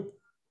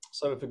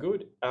 Sober for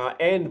good.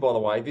 And by the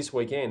way, this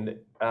weekend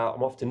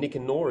I'm off to Nick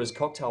and Nora's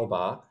cocktail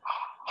bar.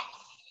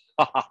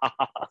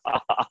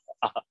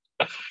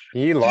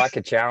 You like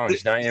a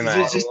challenge, don't you,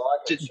 mate?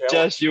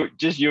 Just you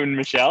and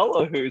Michelle,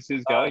 or who's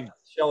going?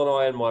 Michelle and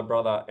I and my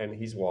brother and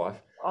his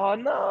wife. Oh,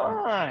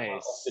 nice.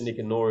 Off to Nick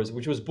and Nora's,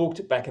 which was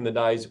booked back in the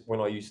days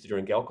when I used to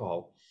drink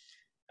alcohol.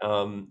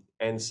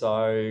 And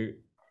so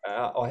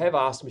I have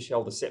asked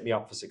Michelle to set me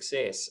up for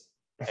success,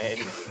 and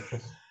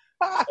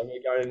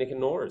we're going to Nick and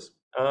Nora's.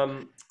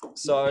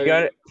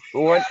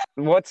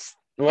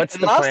 What's the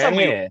plan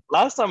here?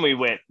 Last time we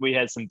went, we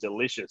had some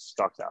delicious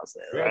cocktails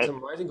there, right? We had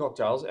some amazing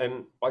cocktails,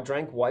 and I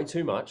drank way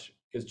too much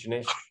because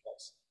Janesh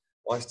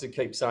likes to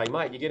keep saying,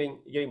 "Mate, you're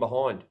getting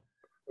behind.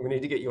 We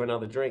need to get you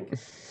another drink."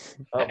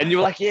 And you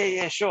were like,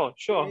 "Yeah, sure."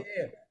 Yeah.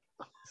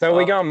 So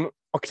we going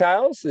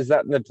mocktails? Is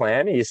that the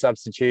plan? Are you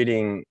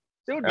substituting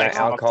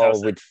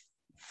alcohol with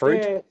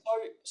fruit? Yeah,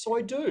 so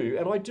I do,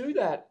 and I do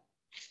that.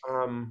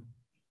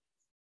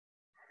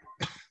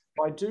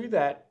 I do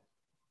that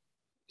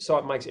so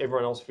it makes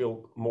everyone else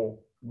feel more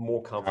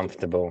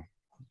comfortable.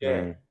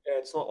 Yeah,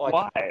 it's not like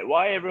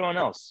why everyone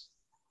else?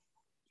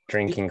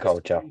 Drinking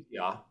culture.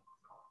 Yeah,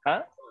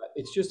 huh?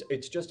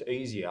 It's just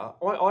easier.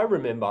 I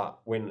remember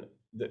when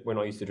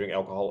I used to drink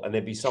alcohol, and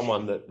there'd be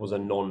someone that was a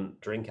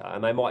non-drinker,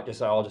 and they might just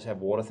say, "I'll just have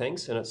water,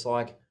 thanks," and it's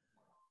like,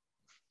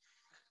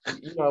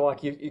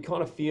 like you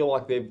kind of feel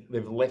like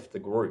they've left the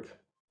group,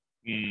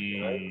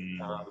 a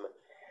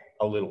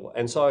little,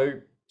 and so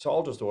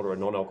I'll just order a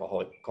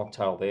non-alcoholic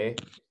cocktail there.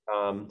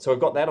 So we've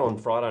got that on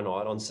Friday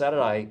night. On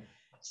Saturday,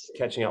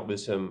 catching up with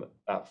some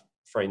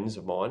friends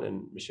of mine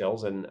and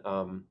Michelle's, and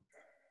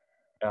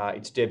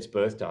it's Deb's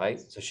birthday,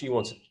 so she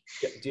wants to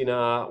get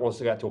dinner, wants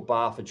to go to a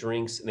bar for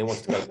drinks, and then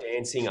wants to go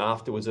dancing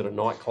afterwards at a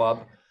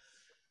nightclub.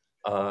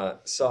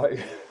 So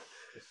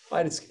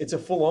it's a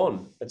full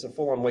on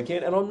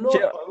weekend, and I'm not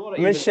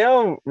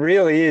Michelle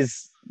really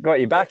is got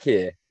you back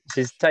here.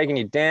 She's taking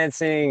you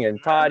dancing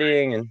and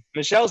partying, and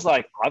Michelle's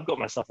like, I've got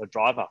myself a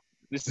driver.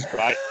 This is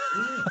great.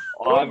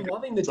 I'm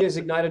loving the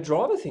designated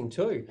driver thing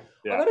too.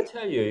 Yeah. I've got to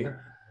tell you,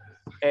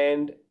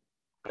 and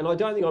I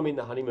don't think I'm in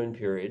the honeymoon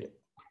period,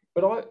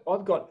 but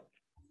I've got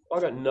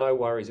no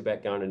worries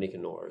about going to Nick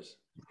and Nora's.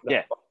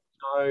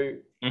 I've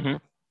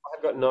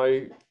got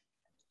no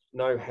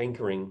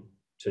hankering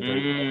to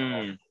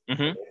drink.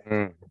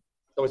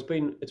 So it's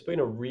been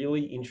a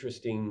really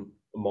interesting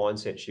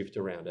mindset shift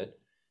around it.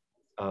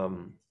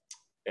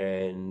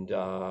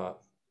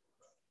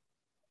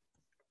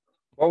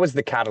 What was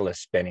the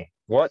catalyst, Benny?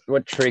 What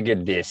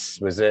triggered this?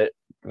 Was it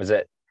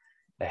a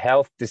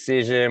health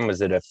decision?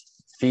 Was it a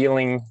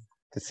feeling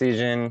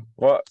decision?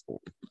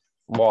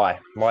 Why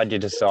did you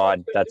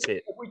decide that's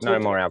it? No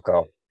more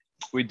alcohol.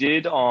 We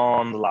did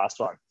on the last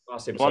one.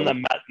 Last the episode.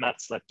 one that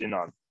Matt slept in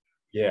on.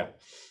 Yeah.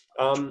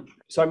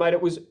 So, mate,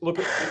 it was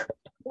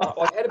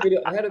I've had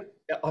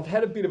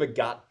a bit of a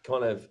gut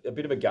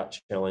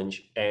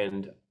challenge,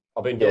 and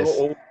I've been doing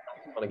all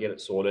trying to get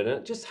it sorted, and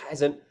it just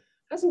hasn't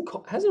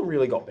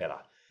really got better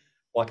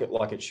like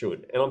it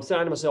should. And I'm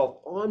saying to myself,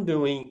 I'm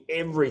doing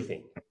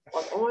everything.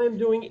 I am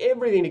doing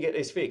everything to get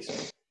this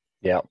fixed.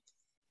 Yeah.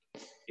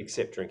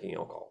 Except drinking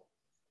alcohol.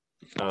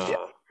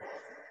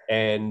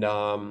 And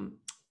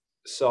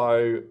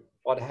so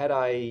I'd had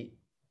a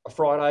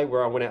Friday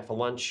where I went out for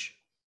lunch,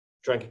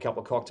 drank a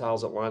couple of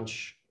cocktails at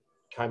lunch,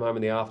 came home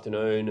in the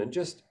afternoon, and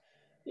just,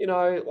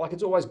 like,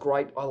 it's always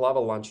great. I love a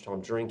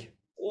lunchtime drink.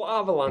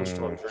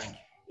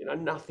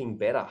 Nothing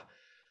better.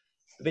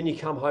 But then you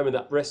come home and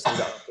that rest of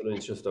the afternoon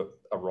is just a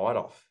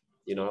write-off.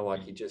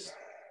 Like you're just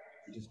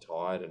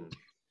tired.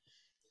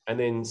 And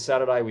then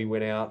Saturday we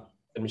went out,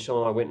 and Michelle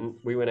and I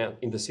went out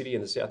in the city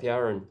in the South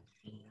Yarra, and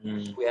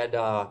we had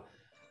half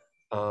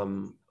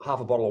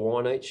a bottle of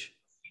wine each,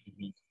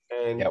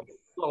 and not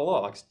a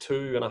lot, like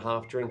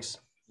 2.5 drinks.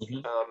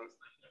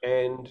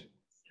 And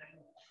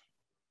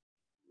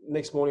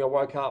next morning I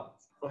woke up,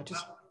 I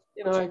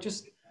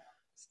just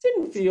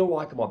didn't feel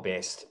like my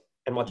best,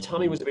 and my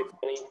tummy was a bit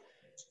funny,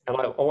 and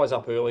I was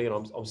up early,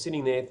 and I'm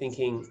sitting there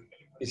thinking,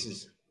 this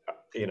is,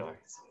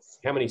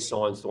 how many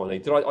signs do I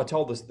need? I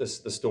told the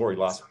story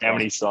last. How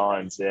many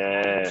signs?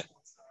 Yeah.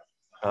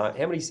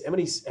 How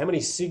many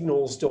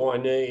signals do I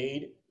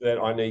need that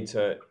I need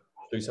to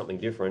do something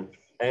different?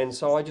 And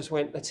so I just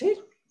went, that's it.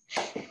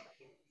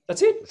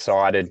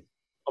 Decided.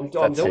 I'm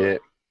doing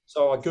it.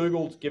 So I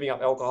Googled giving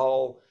up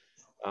alcohol,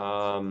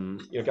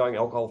 going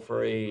alcohol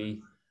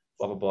free,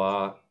 blah, blah,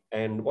 blah,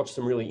 and watched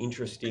some really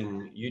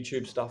interesting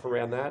YouTube stuff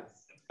around that.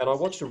 And I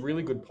watched a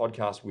really good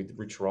podcast with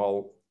Rich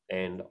Roll,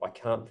 and I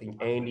can't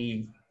think,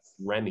 Andy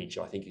Ramage,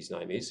 I think his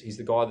name is. He's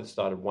the guy that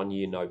started 1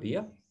 Year No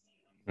Beer.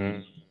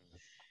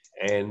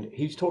 And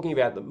he's talking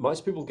about that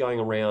most people going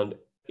around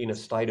in a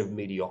state of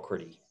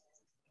mediocrity.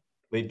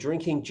 They're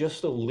drinking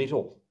just a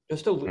little,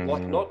 like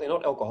they're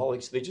not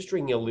alcoholics. They're just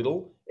drinking a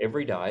little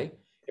every day,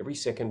 every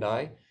second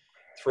day,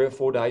 3 or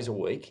 4 days a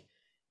week.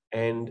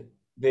 And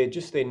their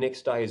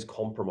next day is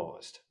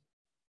compromised.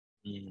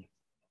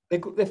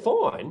 They're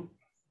fine.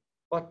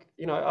 Like,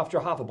 after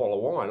half a bottle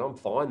of wine, I'm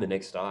fine the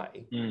next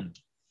day,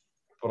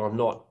 but I'm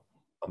not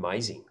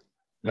amazing.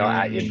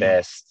 Not at your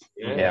best.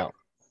 Yeah.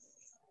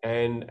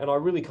 And I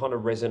really kind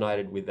of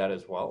resonated with that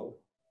as well.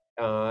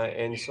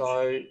 And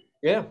so,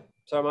 mate,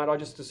 I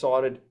just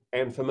decided,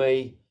 and for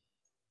me,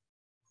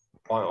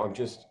 I'm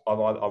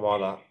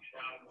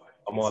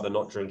either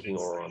not drinking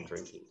or I'm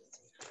drinking.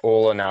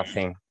 All or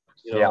nothing.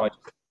 I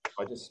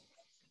just,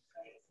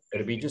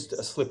 it'd be just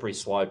a slippery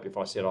slope if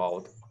I said,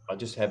 look, I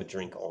just have a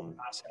drink on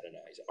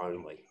Saturdays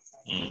only.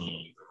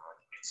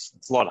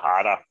 It's a lot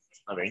harder,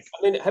 I think.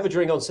 And then have a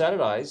drink on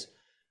Saturdays,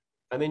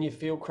 and then you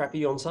feel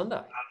crappy on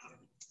Sunday.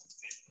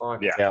 So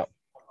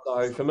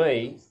for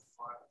me,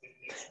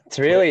 it's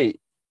really,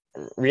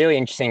 really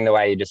interesting the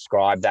way you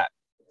describe that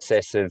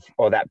process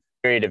or that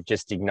period of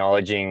just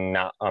acknowledging,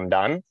 nah, I'm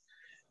done.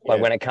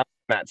 Like when it comes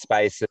to that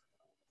space of,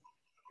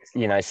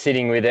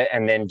 sitting with it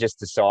and then just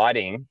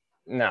deciding,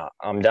 no,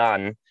 I'm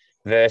done,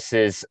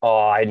 versus,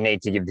 I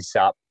need to give this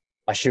up.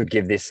 I should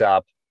give this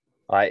up.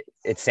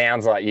 It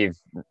sounds like you've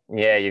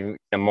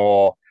a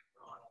more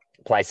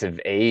place of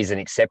ease and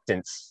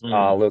acceptance.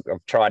 Oh, look,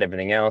 I've tried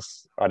everything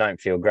else. I don't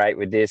feel great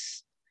with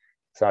this.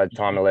 So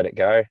time to let it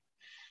go.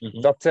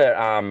 Dr.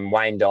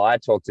 Wayne Dyer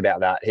talked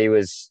about that. He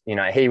was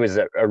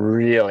a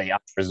really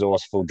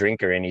resourceful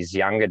drinker in his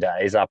younger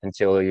days, up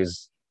until he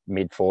was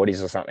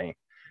mid-40s or something.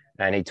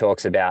 And he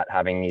talks about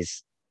having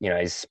his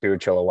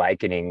spiritual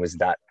awakening was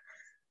that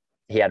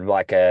he had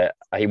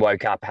he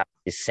woke up having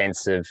this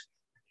sense of,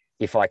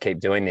 if I keep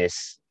doing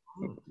this,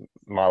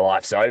 my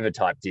life's over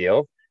type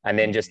deal. And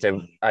then just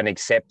an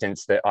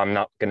acceptance that I'm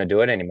not going to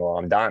do it anymore.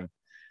 I'm done.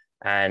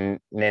 And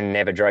then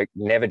never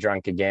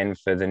drunk again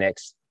for the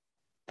next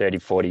 30,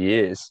 40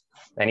 years.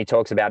 And he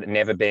talks about it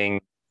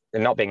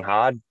not being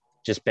hard,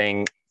 just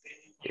being,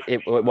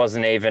 it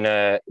wasn't even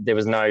there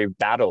was no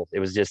battle. It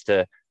was just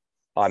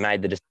I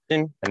made the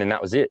decision, and then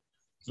that was it.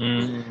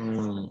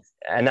 And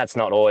that's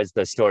not always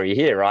the story you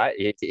hear, right?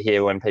 You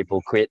hear when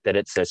people quit that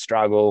it's a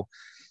struggle.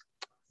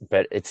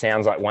 But it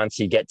sounds like once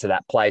you get to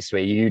that place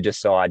where you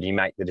decide, you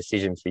make the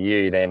decision for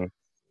you, then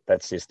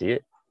that's just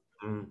it.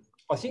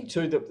 I think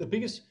too, the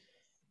biggest,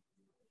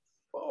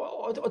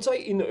 I'd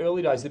say in the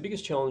early days, the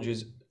biggest challenge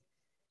is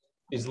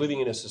living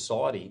in a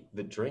society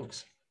that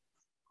drinks.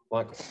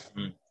 Like,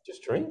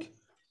 just drink.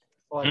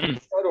 Like,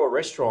 go to a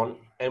restaurant,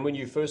 and when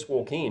you first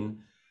walk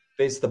in,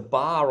 there's the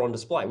bar on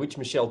display, which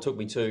Michelle took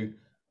me to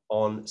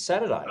on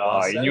Saturday.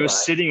 Oh, and you were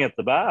sitting at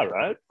the bar,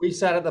 right? We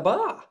sat at the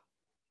bar.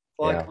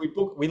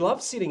 We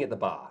love sitting at the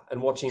bar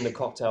and watching the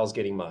cocktails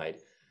getting made.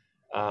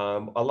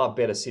 I love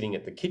better sitting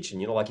at the kitchen,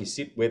 like you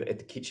sit at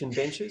the kitchen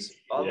benches.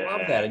 I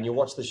love that. And you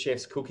watch the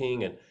chefs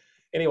cooking. And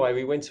anyway,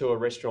 we went to a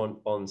restaurant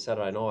on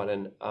Saturday night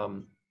and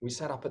we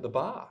sat up at the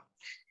bar.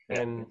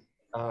 And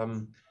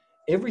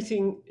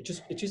everything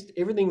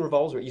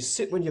revolves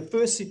around. When you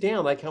first sit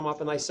down, they come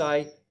up and they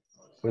say,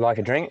 "We like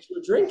a drink."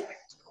 A drink.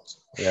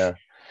 Yeah.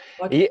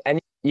 And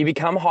you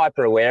become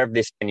hyper aware of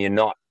this when you're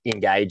not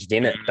engaged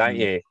in it, don't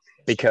you?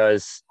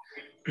 Because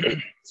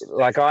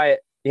I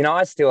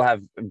still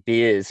have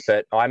beers,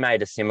 but I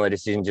made a similar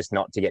decision just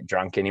not to get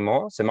drunk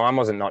anymore. So mine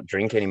wasn't not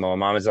drink anymore.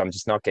 Mine was I'm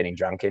just not getting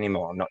drunk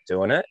anymore. I'm not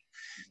doing it.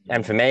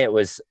 And for me, it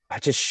was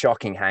just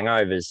shocking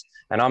hangovers.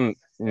 And I'm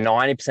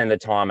 90% of the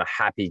time a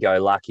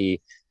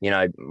happy-go-lucky,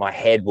 my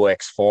head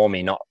works for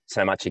me, not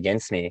so much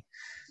against me,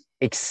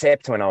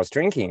 except when I was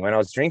drinking. When I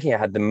was drinking, I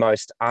had the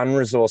most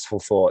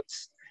unresourceful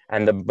thoughts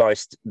and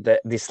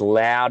this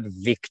loud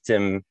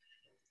victim,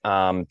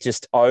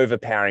 just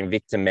overpowering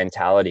victim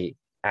mentality.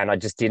 And I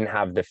just didn't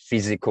have the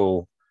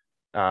physical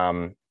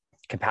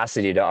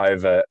capacity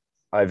to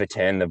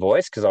overturn the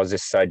voice because I was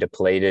just so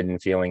depleted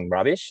and feeling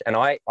rubbish. And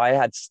I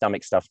had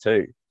stomach stuff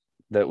too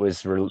that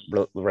was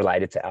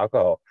related to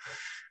alcohol.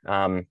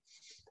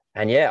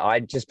 I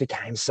just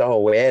became so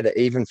aware that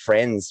even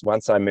friends,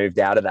 once I moved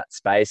out of that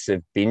space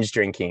of binge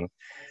drinking,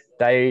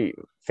 they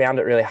found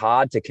it really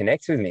hard to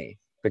connect with me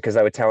because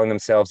they were telling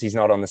themselves he's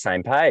not on the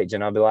same page.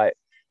 And I'd be like,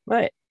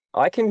 mate,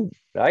 I can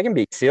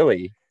be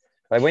silly.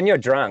 Like when you're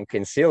drunk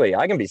and silly,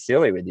 I can be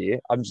silly with you.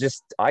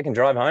 I can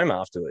drive home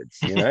afterwards,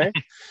 But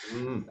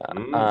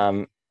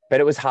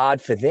it was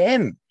hard for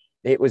them.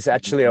 It was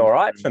actually all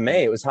right for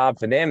me. It was hard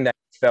for them. That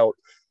felt,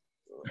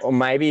 or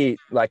maybe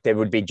like there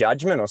would be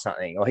judgment or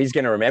something, or he's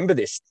going to remember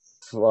this.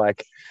 So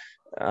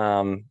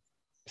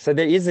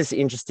there is this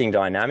interesting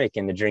dynamic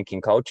in the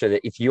drinking culture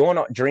that if you're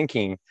not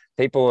drinking,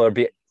 people are a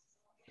bit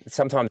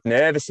sometimes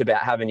nervous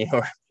about having you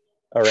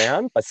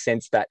around. I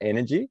sense that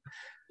energy.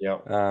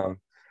 Yeah.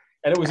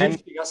 And it was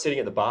interesting, us sitting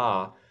at the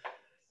bar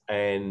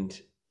and,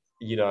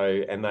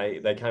 and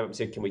they came up and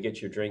said, "Can we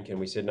get you a drink?" And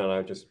we said,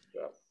 no, just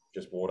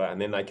water.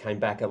 And then they came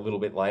back a little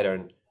bit later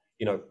and,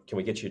 "Can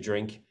we get you a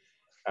drink?"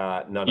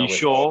 No. You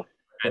sure?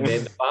 And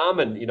then the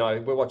barman,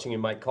 we're watching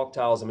him make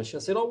cocktails and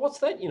Michelle said, "Oh, what's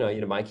that,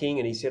 you're making?"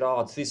 And he said, "Oh,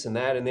 it's this and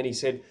that." And then he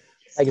said,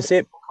 "Take a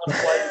sip. What kind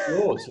of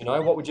flavour is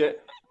yours? What would you,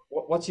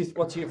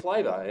 what's your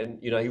flavour?"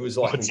 And, he was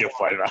like, "What's your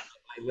flavour?"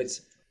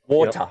 Let's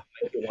water.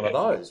 One of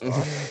those,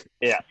 right?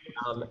 Yeah.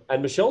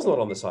 And Michelle's not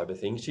on the sober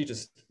thing. She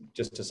just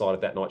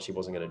decided that night she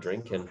wasn't going to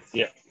drink. And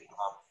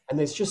and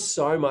there's just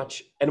so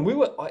much. And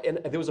and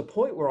there was a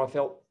point where I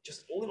felt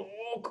just a little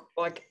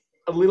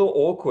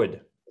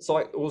awkward. It's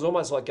like it was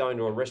almost like going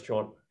to a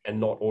restaurant and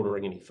not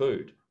ordering any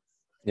food.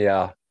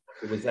 Yeah.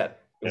 It was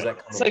that. It was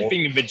it's like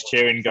being a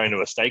vegetarian going to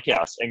a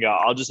steakhouse and go,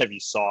 "I'll just have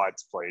your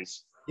sides,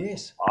 please."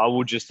 Yes. I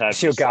will just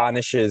have your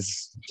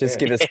garnishes. Just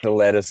give us the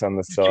lettuce on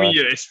the side. Give me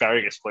your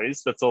asparagus,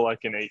 please. That's all I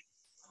can eat.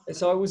 And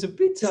so it was a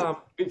bit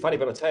funny,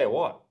 but I tell you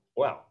what,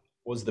 wow,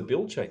 was the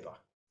bill cheaper?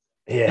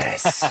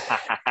 Yes.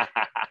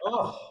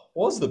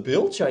 Was the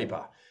bill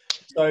cheaper?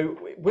 So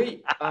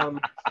we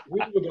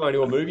were going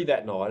to a movie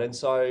that night, and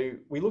so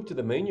we looked at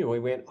the menu and we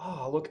went,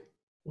 "Oh, look,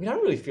 we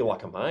don't really feel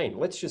like a main.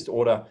 Let's just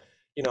order,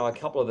 a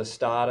couple of the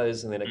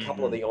starters and then a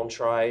couple of the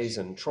entrees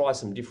and try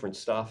some different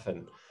stuff."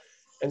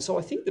 And so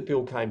I think the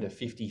bill came to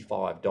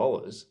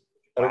 $55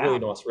 at a really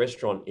nice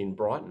restaurant in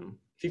Brighton.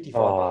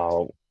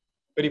 $55.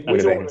 But if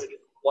we ordered,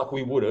 like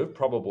we would have,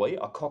 probably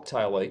a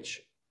cocktail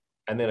each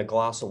and then a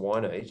glass of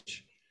wine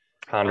each,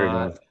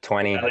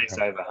 120. At least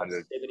over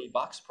 100.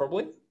 $70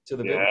 probably to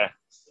the bill.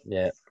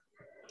 Yeah.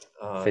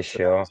 For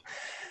sure.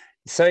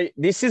 So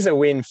this is a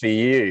win for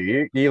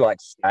you. You like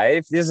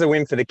save. This is a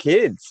win for the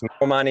kids.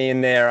 More money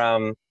in their,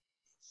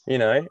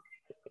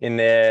 in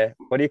their,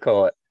 what do you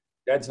call it?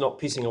 Dad's not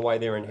pissing away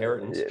their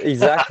inheritance.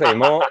 Exactly.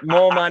 More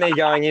money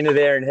going into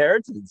their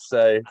inheritance.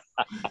 So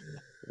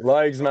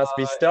Logs must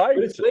be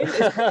stoked.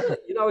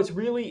 It's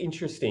really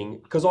interesting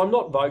because I'm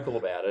not vocal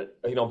about it.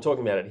 I'm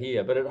talking about it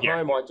here, but at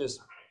home I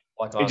just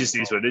like. It just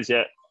is what it is.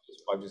 Yeah.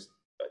 I just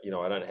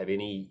I don't have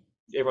any.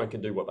 Everyone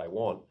can do what they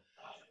want.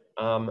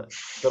 But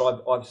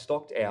I've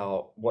stocked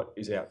what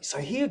is our. So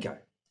here we go.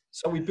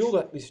 So we built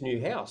up this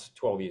new house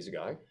 12 years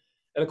ago,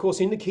 and of course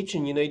in the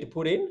kitchen you need to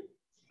put in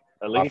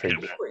a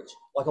fridge,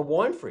 like a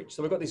wine fridge.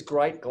 So we've got this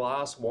great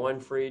glass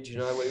wine fridge,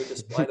 where we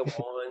display the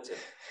wines.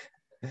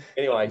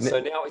 Anyway, so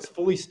now it's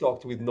fully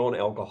stocked with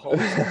non-alcoholic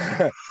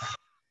stuff.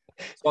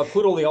 So I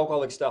put all the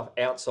alcoholic stuff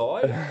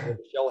outside.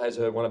 Michelle has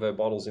one of her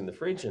bottles in the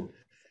fridge, and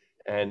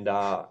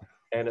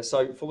it's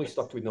so fully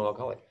stocked with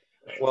non-alcoholic.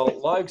 Well,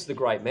 Logue's the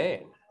great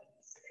man.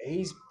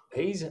 He's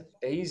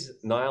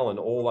nailing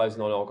all those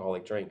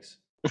non-alcoholic drinks.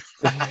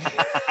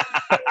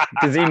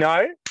 Does he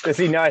know? Does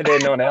he know they're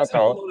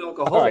non-alcoholic?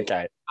 Non-alcoholic.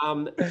 Okay.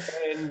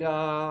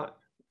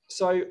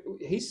 So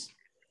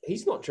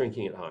he's not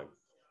drinking at home.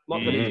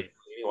 Not that he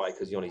anyway,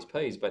 because he's on his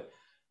P's. But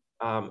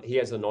he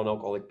has the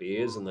non-alcoholic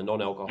beers and the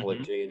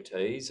non-alcoholic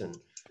G&Ts,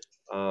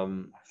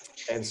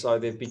 and so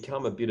they've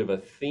become a bit of a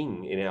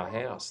thing in our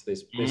house.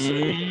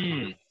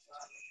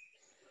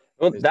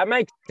 Well, that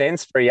makes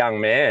sense for a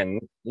young man,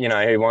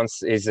 who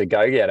is a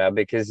go-getter,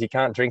 because you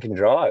can't drink and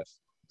drive.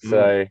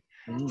 So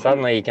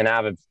suddenly you can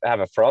have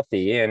a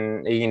frothy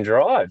and he can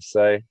drive.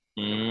 So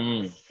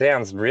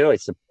sounds really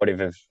supportive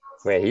of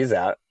where he's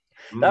at.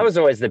 That was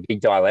always the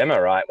big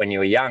dilemma, right? When you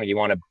were young, you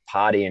want to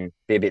party and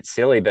be a bit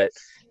silly, but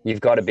you've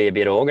got to be a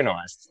bit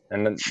organised,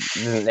 and it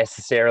doesn't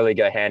necessarily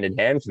go hand in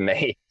hand for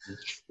me.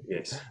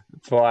 Yes.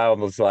 That's why I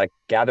was like,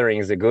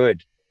 gatherings are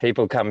good.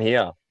 People come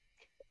here,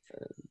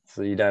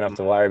 so you don't have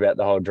to worry about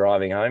the whole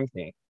driving home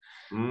thing.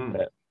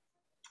 But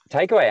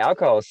take away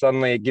alcohol,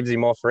 suddenly it gives you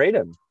more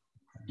freedom.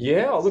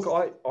 Yeah, look,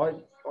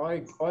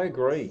 I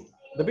agree.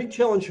 The big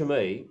challenge for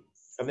me,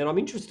 and then I'm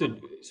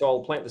interested, so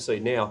I'll plant the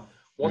seed now.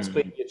 What's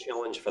been your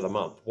challenge for the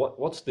month?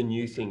 What's the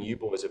new thing you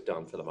boys have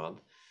done for the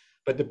month?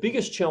 But the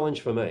biggest challenge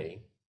for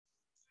me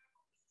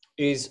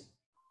is,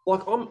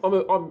 like, I'm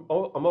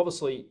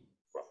obviously,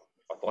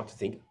 I'd like to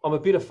think I'm a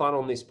bit of fun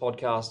on this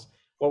podcast.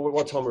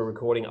 What time we're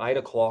recording? 8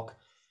 o'clock.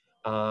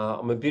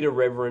 I'm a bit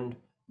irreverent,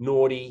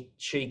 naughty,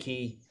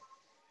 cheeky.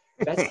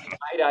 That's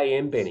 8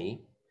 a.m.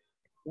 Benny.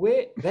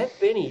 Where that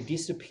Benny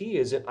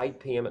disappears at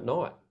 8 p.m. at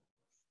night.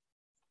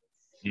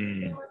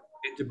 And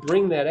to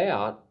bring that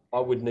out, I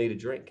would need a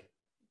drink.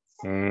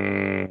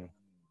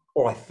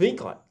 Or I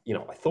think I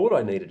thought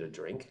I needed a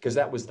drink, because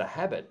that was the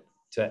habit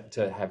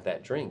to have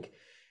that drink.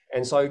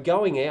 And so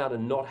going out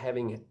and not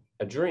having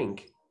a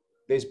drink,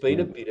 there's been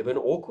a bit of an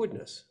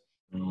awkwardness.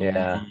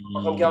 Yeah.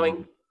 Like I'm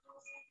going,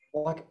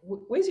 like,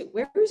 where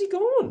is he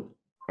gone?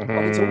 Like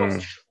it's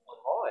almost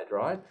hide,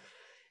 right?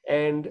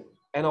 And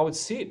I would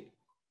sit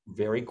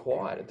very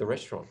quiet at the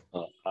restaurant.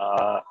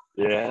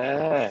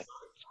 Yeah.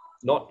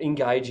 Not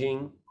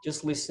engaging,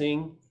 just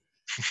listening,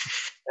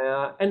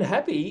 and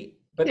happy,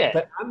 but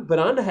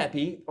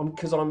unhappy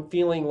because I'm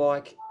feeling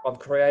like I've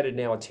created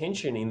now a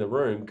tension in the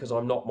room because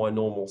I'm not my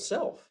normal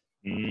self.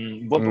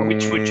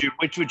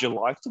 Which would you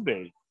like to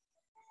be?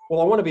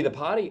 Well, I want to be the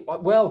party.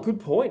 Well, good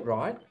point,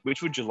 right?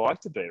 Which would you like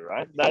to be,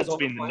 right? That's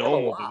been the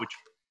normal.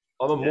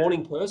 I'm a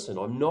morning person.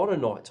 I'm not a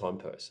nighttime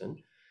person.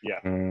 Yeah.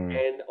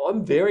 And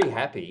I'm very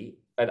happy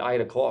at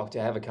 8 o'clock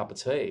to have a cup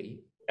of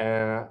tea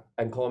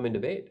and climb into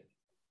bed.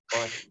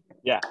 Like,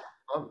 yeah,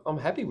 I'm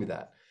happy with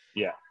that.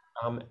 Yeah.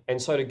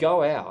 And so to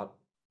go out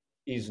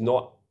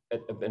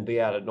and be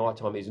out at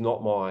nighttime is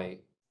not my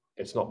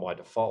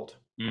default.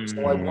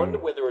 So I wonder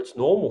whether it's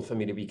normal for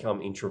me to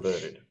become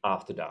introverted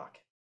after dark.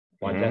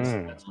 Like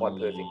that's my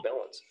perfect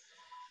balance.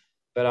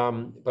 But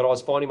I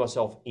was finding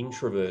myself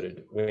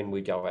introverted when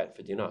we go out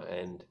for dinner,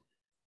 and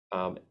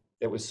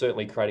it was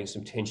certainly creating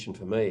some tension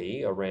for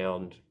me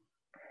around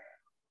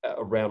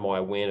my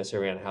awareness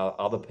around how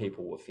other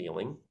people were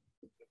feeling.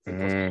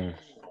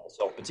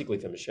 So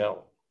particularly for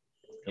Michelle,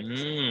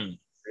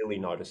 really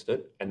noticed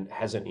it and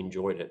hasn't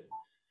enjoyed it.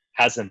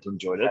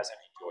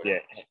 Yeah.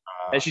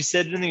 Has she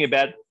said anything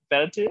about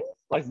it to you?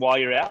 Like while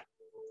you're out?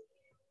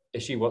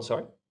 Is she what?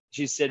 Sorry.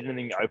 She said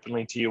anything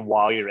openly to you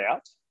while you're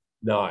out?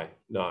 No.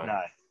 Yeah.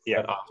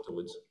 But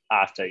afterwards.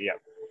 After, yeah.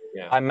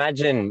 I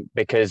imagine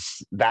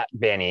because that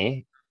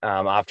Benny,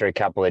 after a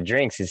couple of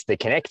drinks, is the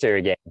connector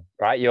again,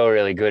 right? You're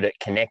really good at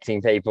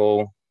connecting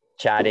people,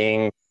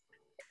 chatting,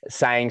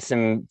 saying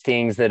some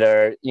things that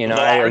are,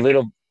 a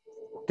little,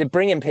 they're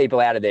bringing people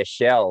out of their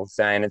shell,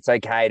 saying it's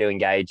okay to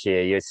engage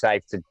here. You're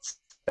safe to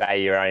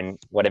say your own,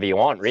 whatever you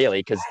want, really,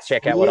 because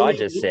check out what I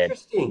just said.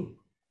 Interesting.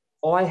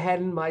 I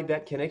hadn't made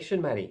that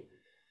connection, Matty,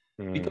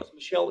 because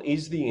Michelle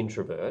is the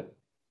introvert.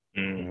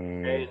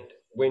 And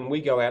when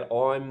we go out,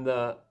 I'm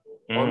the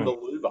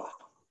luber.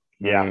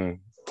 Yeah.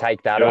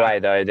 Take that away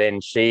though. Then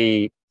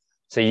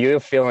so you're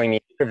feeling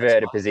the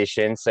introverted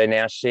position. So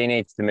now she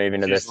needs to move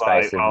into the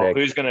space of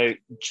who's going to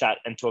chat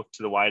and talk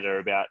to the waiter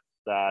about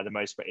the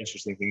most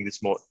interesting thing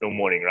this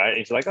morning, right? And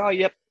he's like, oh,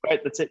 yep,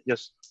 great, that's it.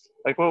 Just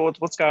like, well,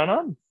 what's going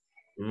on?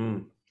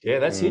 Yeah,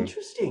 that's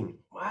interesting.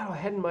 Wow, I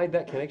hadn't made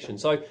that connection.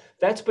 So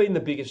that's been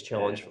the biggest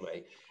challenge for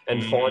me,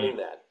 and finding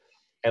that.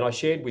 And I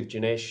shared with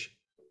Janesh.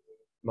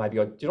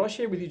 Did I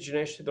share with you,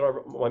 Janesh,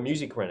 that my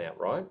music ran out,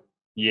 right?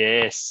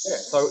 Yes. Yeah,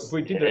 so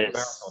we did a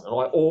marathon, and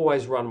I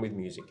always run with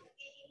music.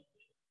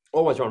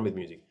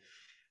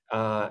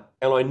 And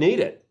I need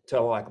it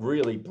to like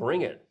really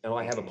bring it. And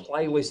I have a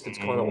playlist that's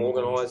kind of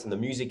organized, and the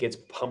music gets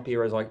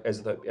pumpier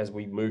as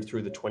we move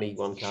through the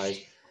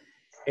 21Ks.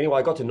 Anyway,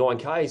 I got to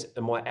 9Ks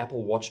and my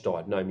Apple Watch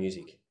died, no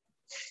music.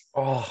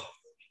 Oh,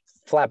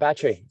 flat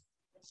battery.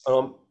 And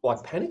I'm like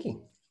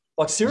panicking.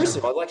 Like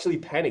seriously, I actually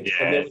panicked.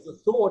 Yeah. And there was a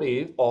thought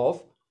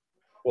of,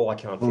 well, I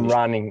can't finish.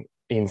 Running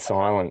in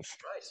silence.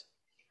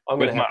 I'm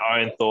with my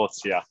own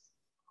thoughts, yeah.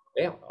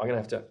 Yeah, I'm gonna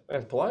have to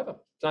pull over.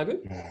 It's no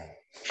good.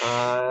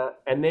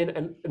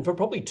 And for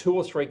probably 2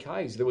 or 3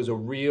 Ks, there was a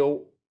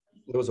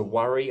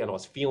worry, and I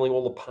was feeling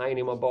all the pain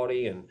in my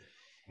body, and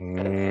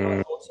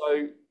I thought,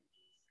 so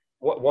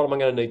what am I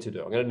going to need to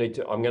do? I'm going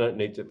to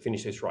need to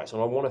finish this race,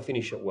 and I want to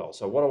finish it well.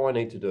 So what do I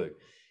need to do?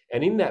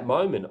 And in that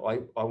moment,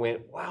 I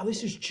went, wow,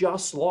 this is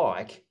just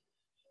like,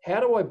 how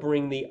do I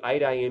bring the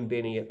 8 a.m.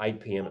 Benny at 8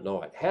 p.m. at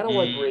night? How do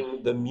I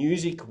bring the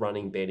music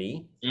running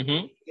Benny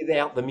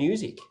without the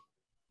music?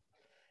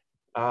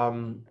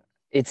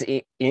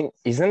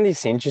 Isn't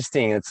this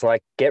interesting? It's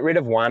like get rid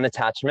of one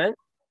attachment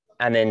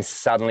and then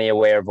suddenly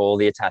aware of all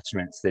the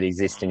attachments that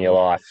exist in your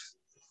life.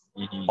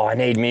 Oh, I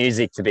need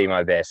music to be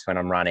my best when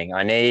I'm running.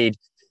 I need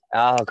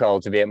alcohol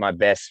to be at my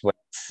best when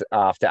it's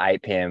after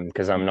 8 p.m.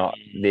 because I'm not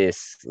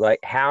this. Like,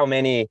 how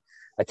many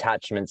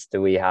attachments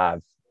do we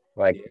have?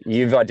 Like,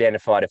 you've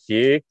identified a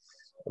few.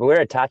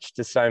 We're attached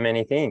to so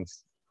many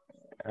things.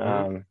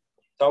 So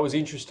it was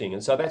interesting.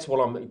 And so that's what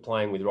I'm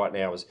playing with right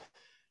now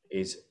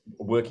is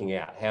working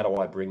out how do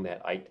I bring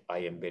that 8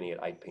 a.m. Benny at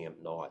 8 p.m.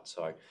 at night.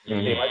 So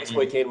anyway, this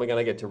weekend we're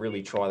going to get to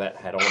really try that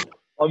hat on.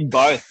 On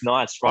both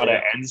nights, Friday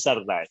and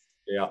Saturday.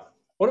 Yeah.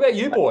 What about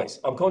you boys?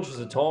 I'm conscious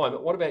of time.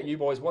 What about you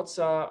boys? What's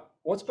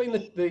been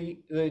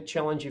the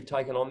challenge you've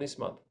taken on this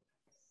month?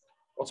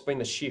 What's been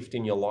the shift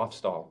in your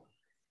lifestyle?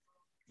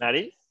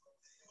 Maddie?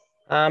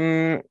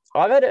 I've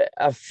had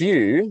a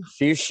few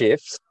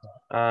shifts.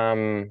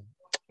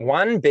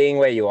 One being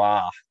where you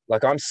are.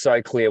 Like, I'm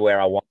so clear where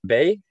I want to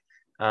be.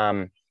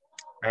 And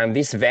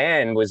this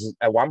van was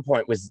at one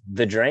point was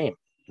the dream,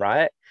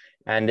 right?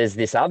 And there's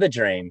this other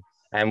dream,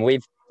 and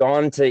we've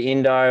gone to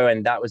Indo,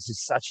 and that was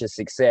just such a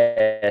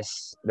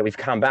success that we've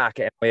come back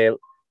and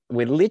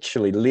we're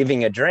literally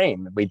living a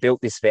dream. We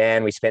built this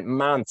van, we spent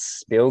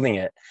months building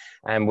it,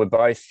 and we're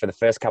both for the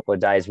first couple of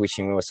days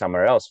wishing we were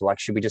somewhere else. We're like,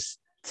 should we just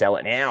sell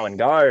it now and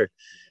go?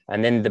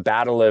 And then the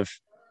battle of,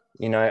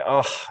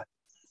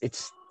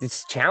 it's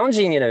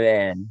challenging in a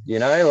van,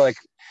 like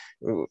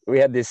we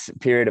had this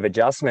period of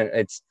adjustment.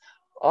 It's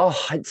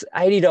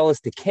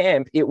 $80 to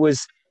camp. It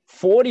was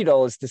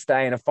 $40 to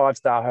stay in a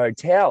 5-star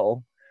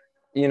hotel.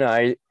 We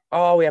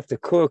have to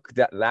cook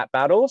that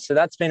battle. So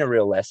that's been a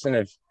real lesson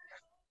of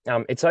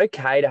it's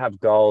okay to have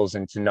goals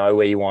and to know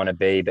where you want to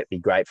be, but be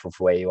grateful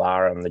for where you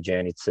are on the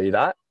journey to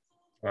that.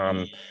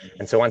 And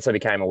so once I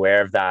became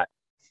aware of that,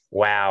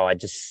 wow, I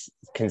just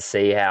can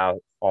see how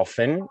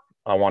often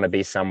I want to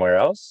be somewhere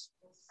else.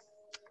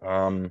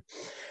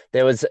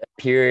 There was a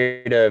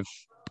period of,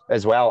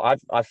 as well,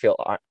 I feel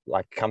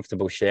like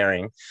comfortable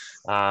sharing.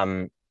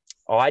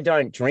 I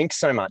don't drink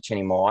so much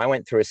anymore. I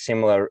went through a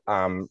similar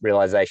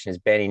realization as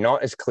Benny,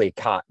 not as clear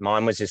cut.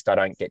 Mine was just I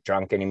don't get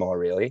drunk anymore,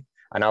 really.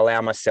 And I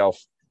allow myself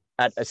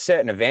at a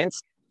certain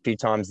events a few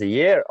times a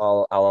year,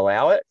 I'll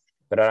allow it,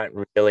 but I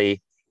don't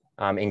really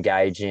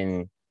engage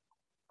in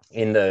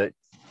the,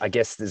 I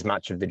guess, as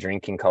much of the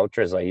drinking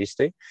culture as I used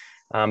to.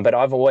 But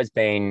I've always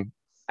been,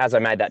 as I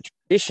made that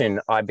transition,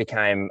 I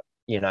became,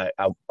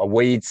 a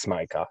weed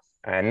smoker,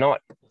 and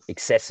not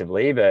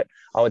excessively, but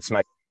I would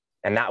smoke.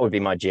 And that would be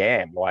my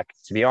jam. Like,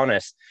 to be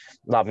honest,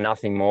 love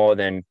nothing more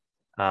than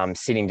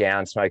sitting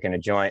down, smoking a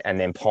joint, and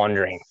then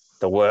pondering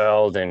the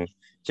world and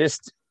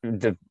just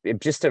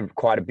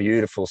quite a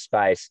beautiful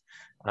space.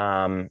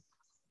 And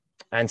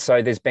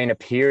so there's been a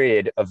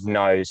period of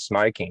no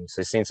smoking.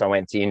 So since I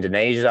went to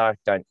Indonesia,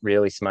 don't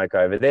really smoke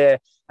over there,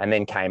 and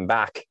then came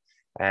back,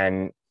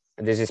 and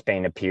there's just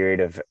been a period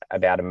of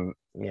about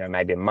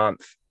maybe a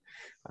month.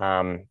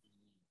 And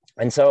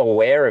so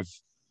aware of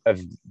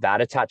that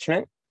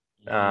attachment.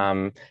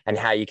 And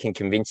how you can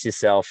convince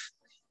yourself,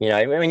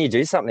 when you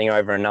do something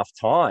over enough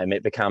time,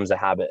 it becomes a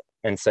habit.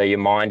 And so your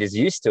mind is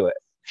used to it.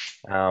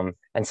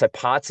 And so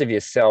parts of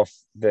yourself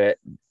that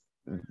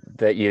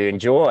you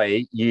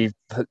enjoy, you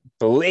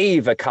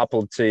believe are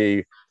coupled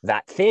to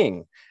that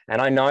thing.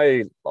 And I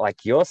know,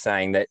 like you're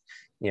saying, that,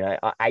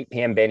 8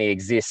 p.m. Benny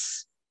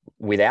exists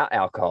without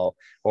alcohol.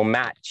 Well,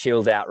 Matt,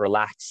 chilled out,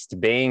 relaxed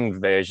being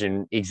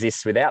version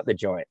exists without the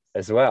joint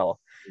as well.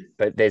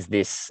 But there's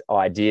this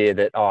idea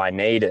that, I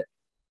need it.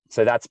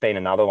 So that's been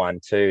another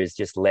one too, is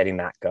just letting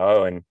that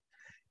go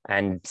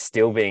and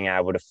still being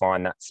able to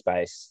find that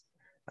space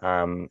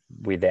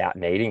without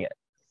needing it.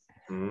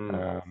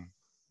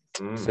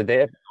 So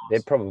they're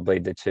probably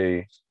the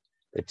two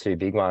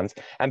big ones.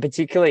 And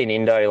particularly in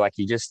Indo, like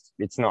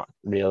it's not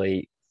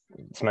really,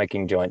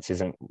 smoking joints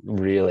isn't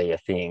really a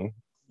thing.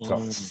 It's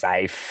not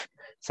safe.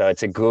 So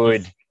it's a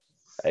good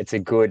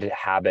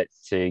habit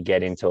to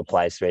get into a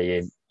place where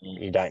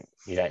you don't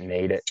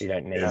need it. You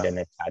don't need an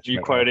attachment.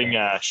 You're quoting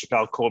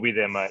Chappelle Corby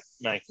there, mate,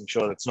 making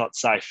sure that it's not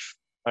safe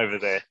over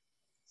there.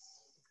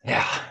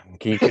 Yeah,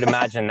 you could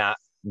imagine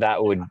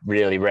that would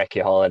really wreck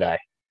your holiday.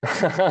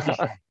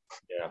 Yeah,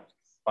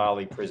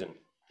 Bali prison.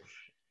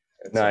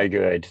 No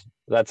good.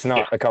 That's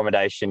not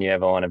accommodation you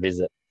ever want to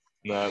visit.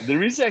 No,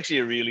 there is actually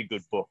a really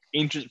good book,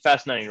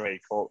 fascinating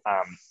read called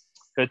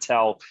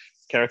Hotel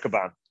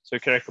Kerobokan. So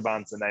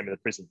Kerobokan's the name of the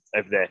prison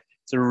over there.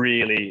 It's a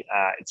really,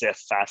 it's a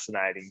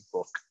fascinating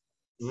book.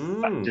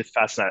 Just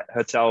fascinating.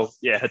 Hotel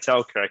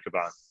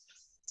Kerobokan.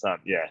 So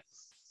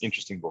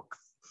interesting book.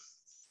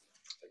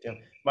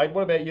 Okay. Mate,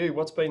 what about you?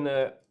 What's been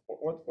the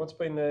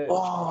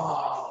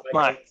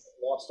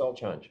lifestyle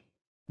change?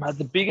 Mate,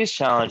 the biggest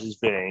challenge has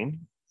been,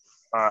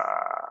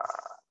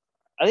 I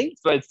think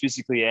both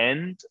physically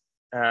and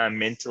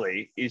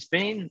mentally, is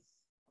been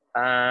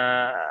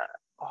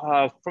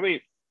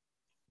Probably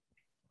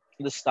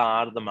the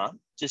start of the month,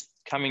 just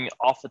coming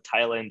off the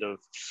tail end of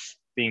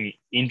being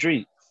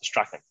injury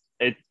stricken.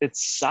 It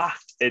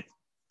sucked. It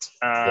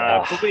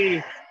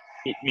probably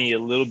hit me a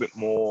little bit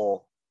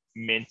more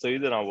mentally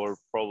than I would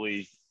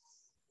probably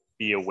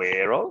be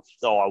aware of,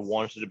 though I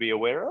wanted to be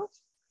aware of.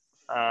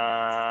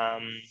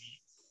 And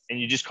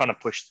you just kind of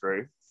push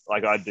through.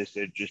 Like I just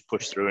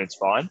push through and it's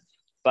fine.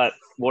 But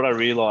what I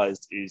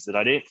realized is that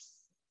I didn't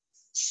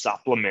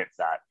supplement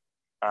that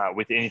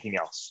with anything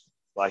else.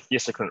 Like,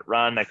 yes, I couldn't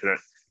run, I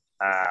couldn't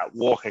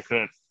walk, I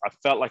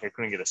felt like I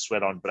couldn't get a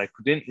sweat on, but I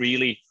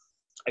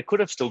could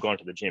have still gone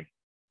to the gym,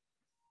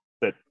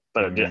 but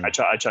I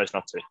chose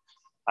not to.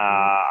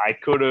 I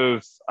could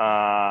have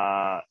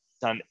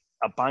done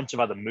a bunch of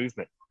other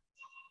movement,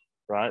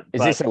 right?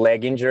 Is this a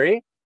leg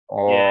injury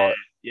or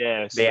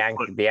yeah, the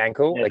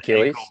ankle,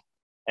 Achilles?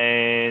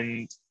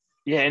 And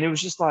it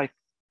was just like,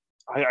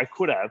 I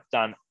could have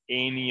done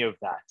any of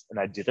that and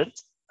I didn't.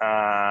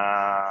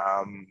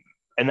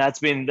 And that's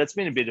been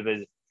a bit of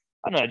a,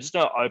 I don't know, just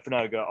an opener.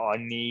 I go, I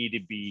need to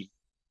be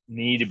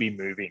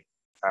moving.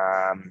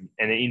 And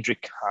the injury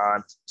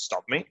can't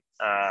stop me.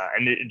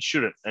 And it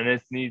shouldn't. And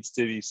it needs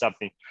to be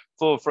something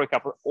for a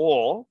couple,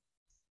 or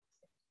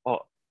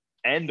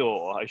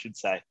I should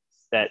say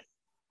that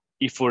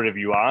if whatever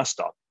you are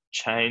stopped,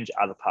 change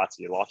other parts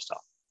of your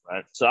lifestyle,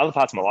 right? So other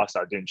parts of my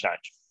lifestyle didn't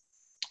change,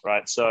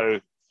 right? So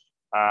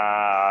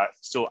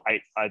still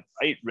I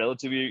ate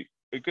relatively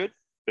good,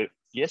 but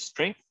yes,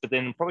 drink, but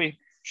then probably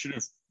should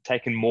have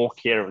taken more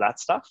care of that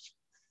stuff,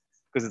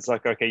 because it's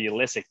like, okay, you're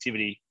less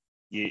activity,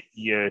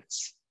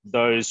 it's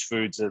those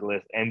foods are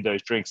less, and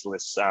those drinks are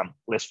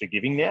less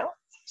forgiving now.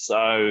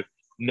 So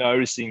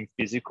noticing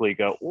physically,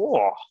 go,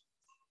 oh,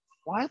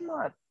 why am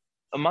I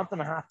a month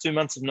and a half, 2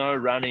 months of no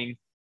running?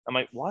 I'm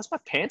like, why is my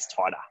pants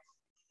tighter?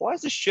 Why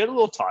is the shirt a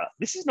little tighter?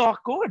 This is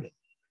not good.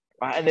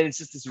 Right? And then it's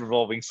just this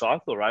revolving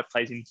cycle, right?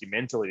 Plays into your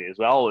mentality as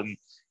well. And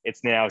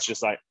it's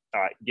just like,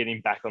 all right,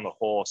 getting back on the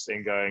horse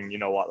and going, you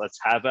know what, let's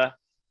have a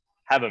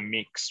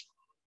mix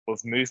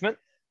of movement,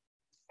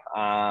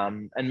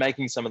 and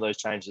making some of those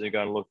changes and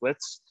going, look,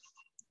 let's,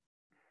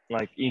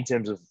 like, in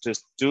terms of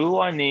just, do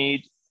I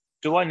need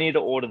to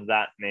order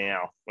that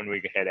now when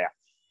we head out,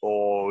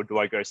 or do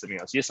I go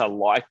something else? Yes, I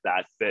like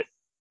that, but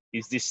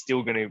is this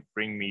still going to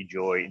bring me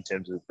joy in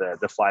terms of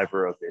the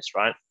flavor of this,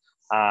 right?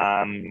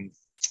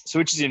 So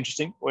which is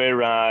interesting. Where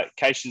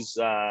Keisha's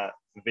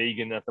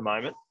vegan at the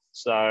moment,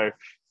 so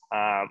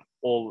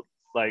all,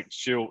 like,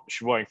 she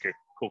won't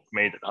cook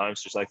meat at home.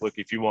 It's just like, look,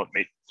 if you want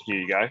meat, here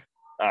you go,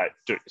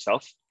 do it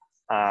yourself,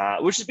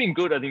 which has been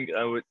good. I think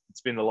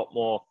it's been a lot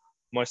more.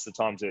 Most of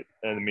the times that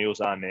the meals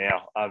are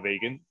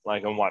vegan.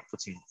 Like, I might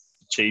put some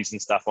cheese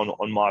and stuff on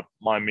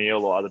my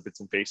meal or other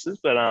bits and pieces,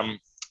 but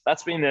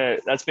that's been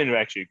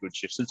actually a good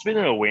shift. So it's been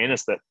an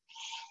awareness that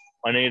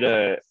I need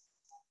to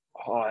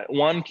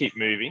keep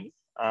moving,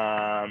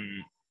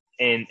 and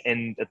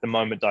at the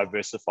moment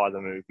diversify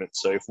the movement.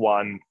 So if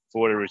one,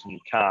 for whatever reason, you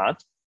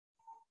can't,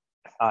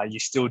 you're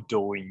still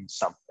doing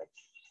something.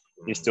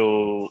 You're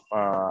still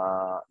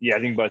I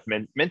think both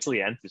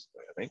mentally and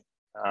physically. I think.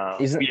 I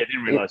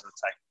didn't realize it would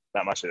take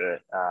that much of a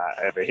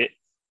hit.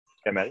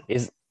 Okay, Matty?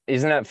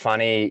 Isn't it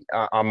funny?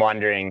 I'm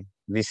wondering.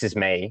 This is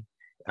me.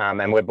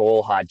 And we're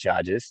all hard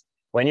chargers.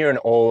 When you're an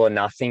all or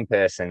nothing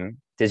person,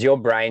 does your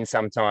brain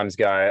sometimes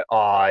go,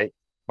 oh,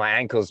 my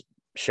ankle's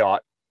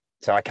shot,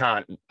 so I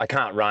can't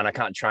run, I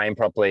can't train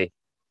properly,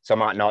 so I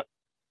might not,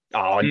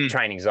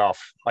 training's off,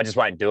 I just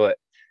won't do it.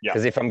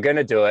 Because if I'm going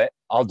to do it,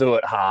 I'll do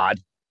it hard,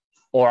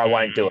 or I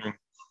won't do it.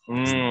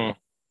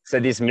 So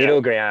this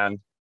middle ground,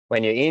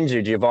 when you're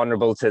injured, you're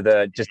vulnerable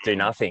to just do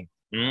nothing.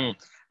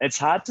 It's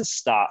hard to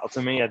start.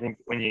 For me, I think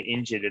when you're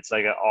injured, it's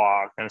like,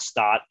 I'm going to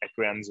start at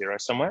ground zero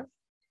somewhere.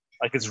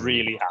 Like, it's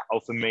really hard.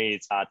 Or for me,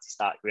 it's hard to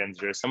start ground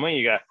zero somewhere.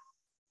 You go,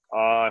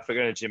 if I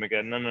go to the gym, I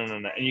go, no.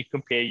 And you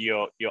compare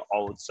your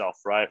old self,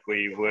 right? Where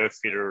you were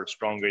fitter or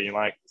stronger. You're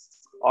like,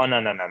 oh, no.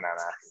 I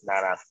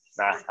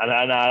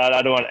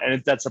don't want,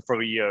 and that's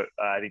probably your,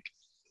 I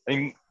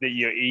think that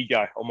your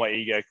ego, or my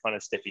ego, kind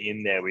of stepping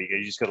in there, where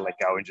you just got to let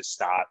go and just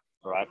start,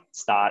 right?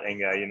 Start and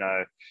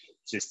go,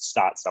 just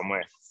start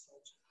somewhere.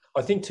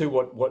 I think too,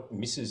 what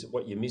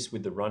you miss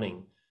with the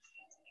running,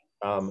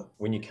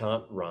 when you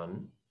can't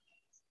run,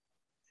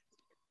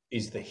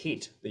 is the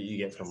hit that you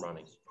get from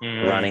running.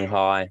 Running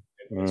high.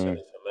 So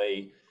for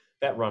me,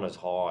 that runner's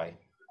high,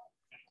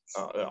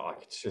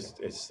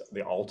 it's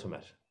the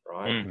ultimate,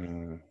 right?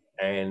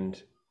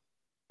 And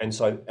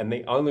so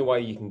the only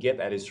way you can get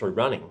that is through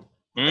running.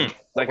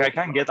 Like, I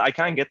can't get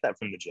that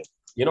from the gym.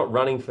 You're not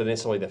running for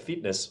necessarily the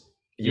fitness.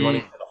 You're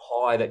running for the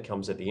high that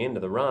comes at the end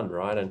of the run,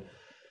 right?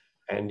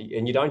 And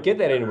you don't get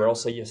that anywhere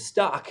else, so you're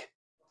stuck,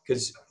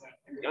 because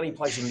the only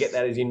place you can get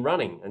that is in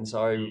running. And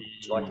so,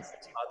 like, it's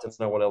hard to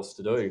know what else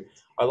to do.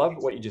 I love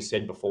what you just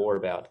said before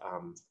about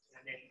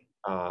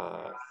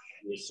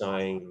you're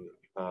saying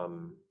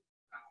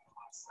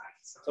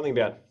something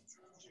about,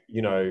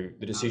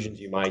 the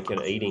decisions you make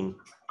and eating.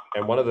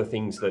 And one of the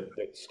things that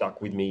stuck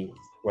with me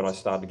when I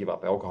started to give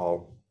up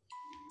alcohol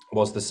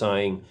was the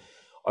saying,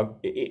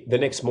 the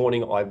next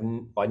morning,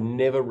 I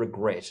never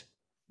regret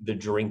the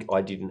drink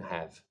I didn't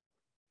have.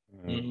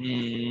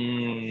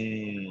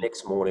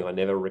 Next morning, I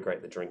never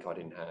regret the drink I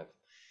didn't have.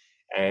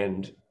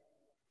 And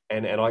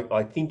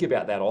I think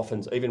about that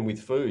often, even with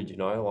food, you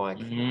know, like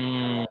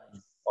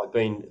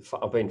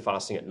I've been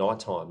fasting at night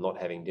time, not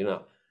having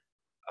dinner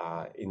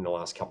in the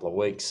last couple of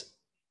weeks.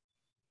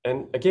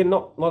 And again,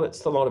 it's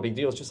still not a big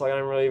deal. It's just like I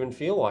don't really even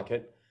feel like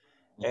it.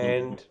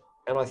 And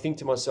I think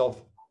to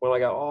myself when I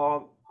go,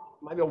 oh,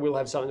 maybe I will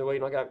have something to eat.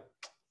 And I go,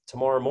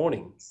 tomorrow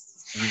morning,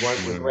 you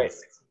won't regret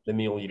the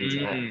meal you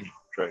didn't have.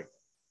 True.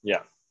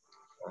 Yeah.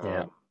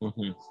 Yeah.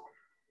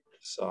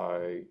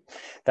 So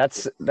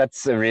that's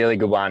a really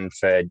good one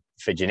for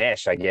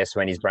Janesh, I guess,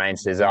 when his brain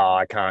says, oh,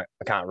 I can't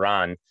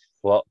run.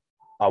 Well,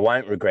 I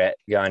won't regret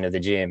going to the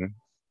gym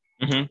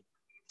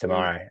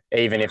tomorrow,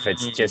 even if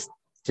it's just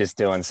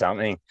doing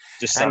something.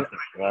 Just something,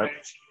 right?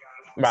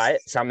 Right.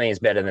 Something is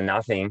better than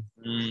nothing.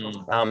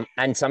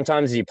 And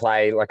sometimes you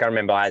play, like I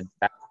remember I had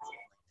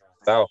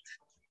the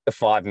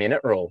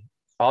 5-minute rule.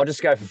 I'll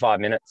just go for 5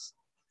 minutes.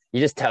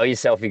 You just tell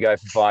yourself you go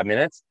for 5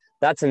 minutes.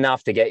 That's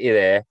enough to get you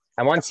there.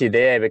 And once you're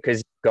there, because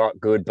you've got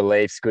good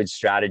beliefs, good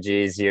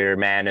strategies, you're a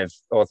man of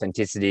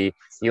authenticity,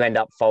 you end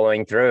up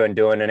following through and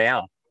doing an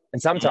hour.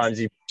 And sometimes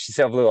you push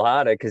yourself a little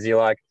harder because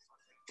you're like,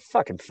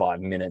 fucking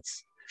 5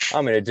 minutes.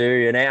 I'm going to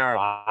do an hour and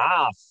a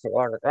half.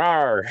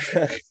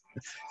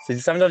 So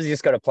sometimes you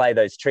just got to play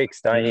those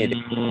tricks, don't you,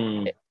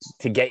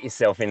 to get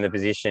yourself in the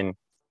position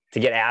to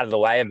get out of the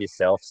way of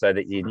yourself so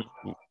that you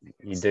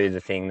do the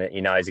thing that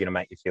you know is going to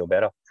make you feel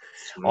better.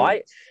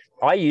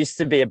 I used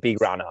to be a big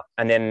runner,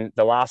 and then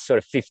the last sort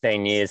of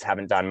 15 years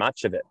haven't done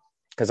much of it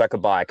because I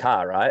could buy a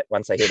car, right?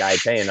 Once I hit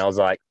 18, I was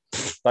like,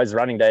 those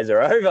running days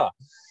are over.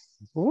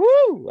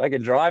 Woo! I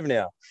can drive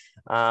now.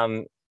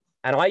 And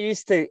I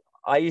used to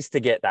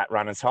get that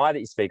runner's high that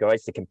you speak of. I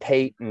used to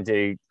compete and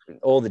do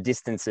all the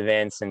distance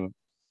events, and it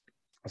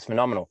was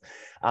phenomenal.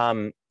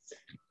 But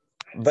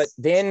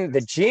then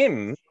the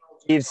gym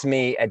gives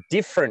me a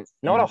different,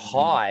 not a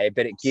high,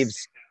 but it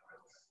gives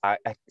a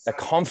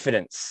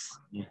confidence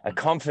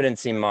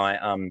in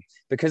my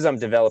because I'm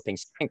developing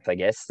strength, I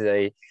guess.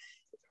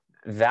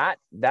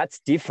 That's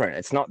different.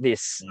 It's not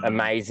this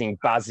amazing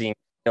buzzing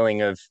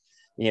feeling of,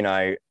 you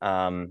know,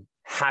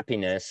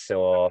 happiness,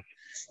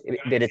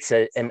 but it's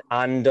an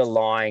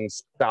underlying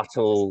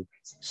subtle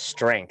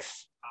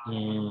strength,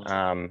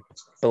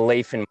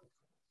 belief in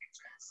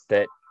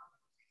that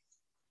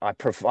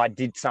I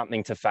did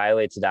something to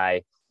failure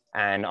today,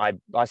 and I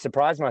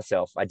surprised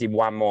myself. I did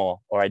one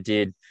more, or I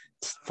did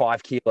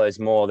 5 kilos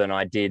more than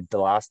I did the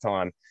last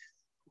time.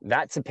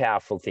 That's a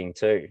powerful thing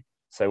too.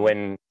 So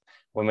when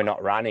we're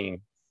not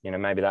running, you know,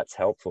 maybe that's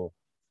helpful.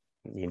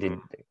 You did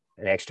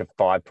an extra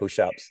 5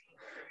 push-ups.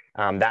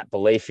 That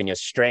belief in your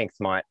strength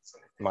might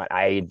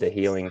aid the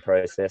healing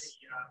process,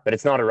 but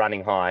it's not a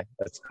running high,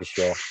 that's for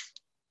sure.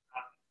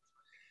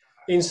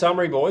 In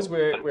summary, boys,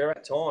 we're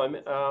at time.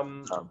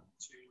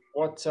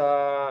 What's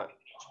the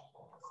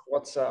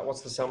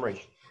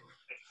summary?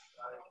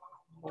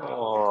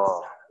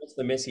 What's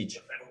the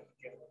message?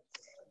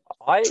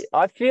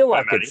 I feel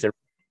like it's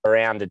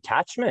around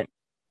attachment.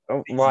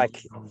 Like,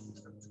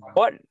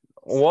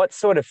 what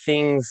sort of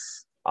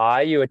things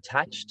are you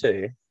attached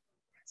to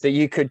that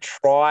you could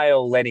try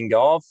or letting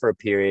go of for a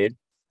period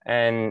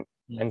and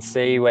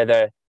see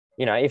whether,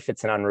 you know, if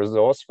it's an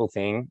unresourceful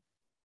thing,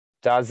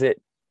 does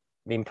it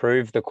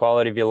improve the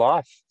quality of your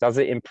life? Does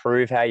it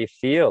improve how you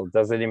feel?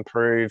 Does it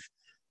improve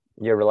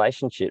your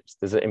relationships?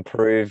 Does it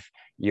improve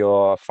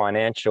your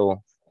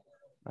financial,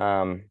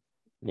 you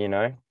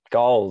know,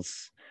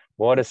 goals?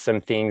 What are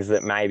some things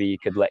that maybe you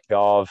could let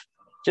go of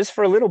just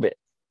for a little bit?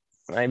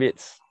 Maybe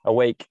it's a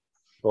week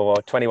or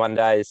 21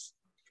 days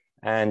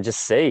and just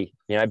see.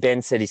 You know,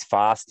 Ben said he's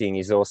fasting.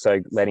 He's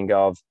also letting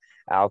go of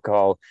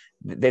alcohol.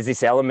 There's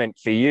this element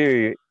for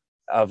you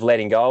of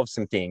letting go of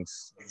some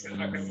things.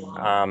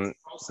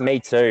 Me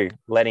too,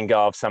 letting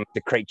go of some of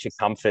the creature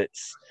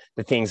comforts,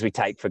 the things we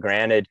take for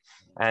granted.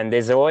 And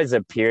there's always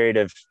a period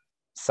of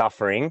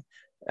suffering,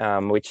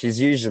 which is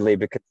usually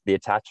because of the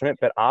attachment.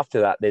 But after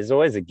that, there's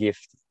always a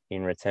gift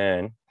in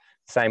return.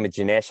 Same with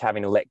Janesh,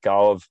 having to let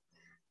go of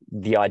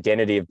the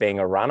identity of being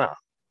a runner.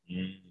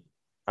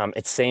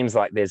 It seems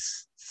like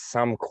there's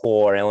some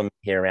core element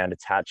here around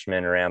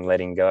attachment, around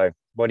letting go.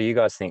 What do you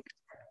guys think?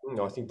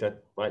 I think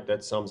that, mate,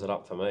 that sums it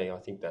up for me. I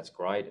think that's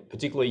great,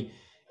 particularly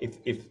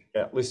if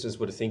listeners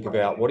were to think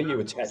about what are you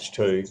attached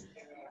to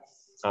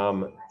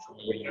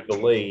when you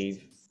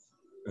believe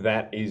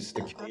that is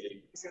the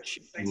key to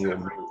shifting your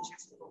mood.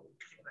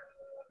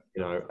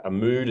 You know, a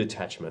mood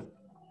attachment,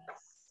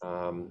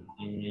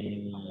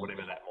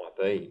 whatever that might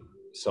be.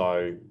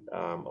 So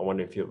I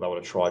wonder if they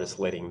want to try just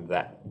letting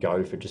that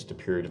go for just a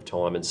period of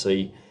time and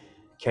see,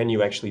 can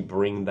you actually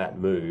bring that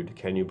mood?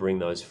 Can you bring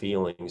those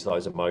feelings,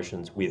 those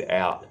emotions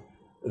without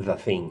the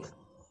thing,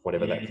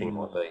 whatever that thing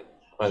might be?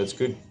 Oh, that's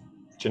good.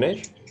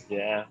 Janesh?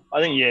 Yeah, I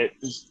think,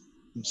 it's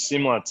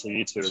similar to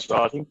you two as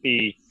well. I think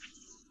the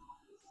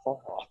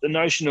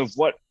notion of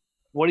what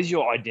is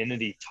your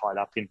identity tied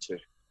up into?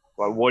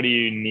 Like, what do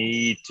you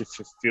need to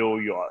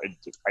fulfill your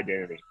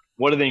identity?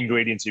 What are the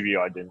ingredients of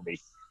your identity?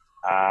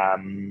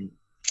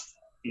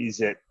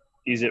 Is it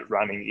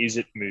running? Is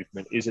it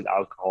movement? Is it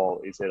alcohol?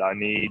 Is it I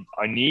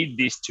need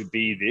this to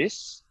be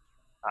this?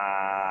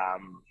 I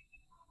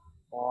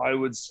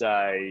would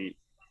say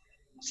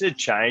instead of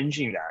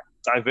changing that,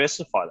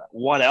 diversify that.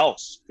 What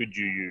else could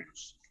you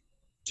use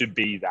to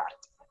be that?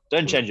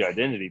 Don't change your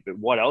identity, but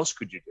what else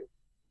could you do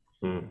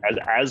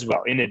as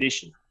well? In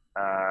addition,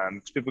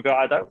 because people go,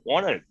 I don't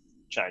want to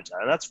change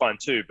that, and that's fine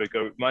too. But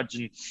go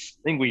imagine. I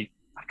think a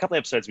couple of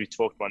episodes we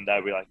talked one day.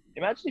 We're like,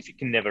 imagine if you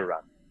can never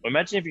run.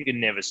 Imagine if you could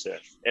never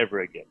surf ever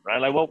again, right?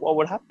 Like, what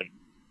would happen?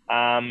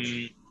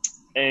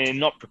 And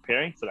not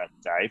preparing for that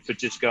day, but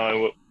just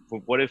going,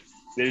 well, what if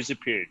there's a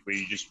period where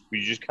you just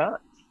can't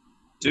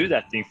do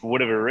that thing for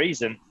whatever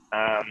reason?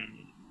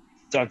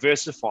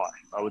 Diversify.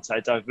 I would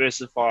say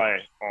diversify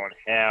on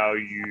how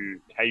you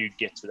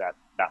get to that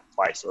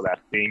place or that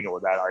thing or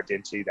that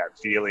identity, that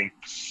feeling,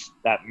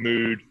 that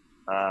mood.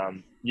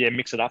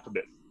 Mix it up a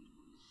bit.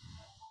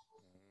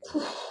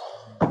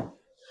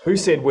 Who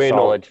said we're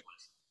Solid. not?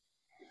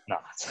 No,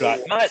 it's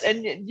great, mate.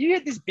 And you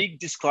had this big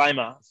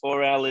disclaimer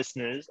for our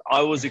listeners.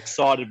 I was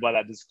excited by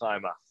that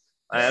disclaimer.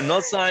 I'm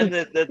not saying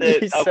that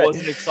I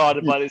wasn't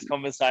excited by this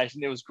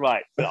conversation. It was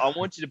great, but I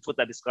want you to put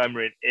that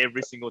disclaimer in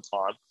every single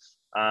time.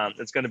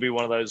 It's going to be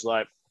one of those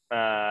like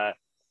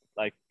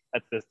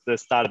at the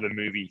start of a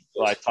movie,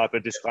 like type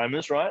of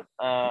disclaimers, right?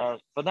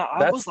 But no,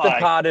 that's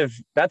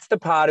the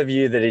part of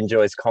you that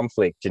enjoys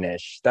conflict,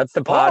 Janesh. That's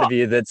the part of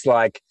you that's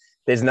like,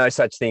 there's no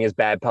such thing as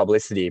bad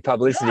publicity.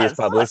 Publicity is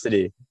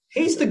publicity. Right.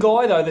 He's the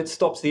guy though that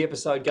stops the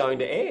episode going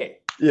to air.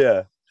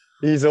 Yeah,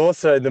 he's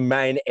also the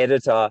main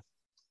editor,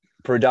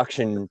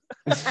 production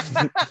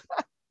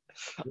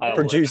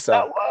producer.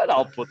 That word,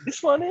 I'll put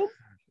this one in.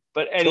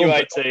 But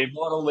anyway, team. A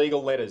lot of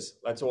legal letters.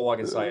 That's all I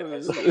can say.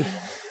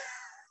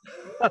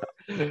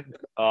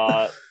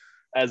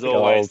 As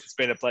always, it's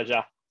been a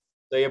pleasure.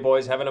 See you,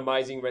 boys. Have an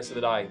amazing rest of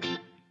the day.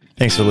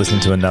 Thanks for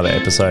listening to another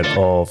episode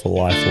of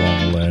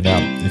Lifelong Learner.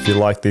 If you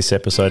like this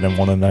episode and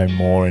want to know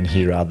more and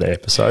hear other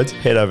episodes,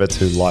 head over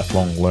to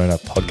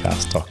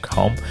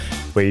lifelonglearnerpodcast.com,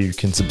 where you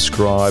can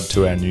subscribe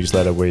to our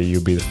newsletter, where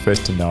you'll be the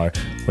first to know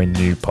when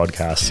new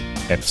podcast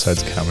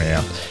episodes are coming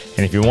out.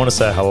 And if you want to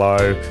say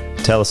hello,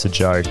 tell us a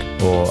joke,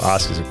 or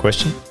ask us a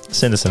question,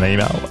 send us an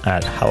email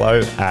at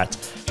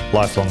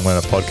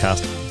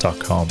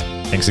hello@lifelonglearnerpodcast.com.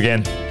 Thanks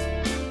again.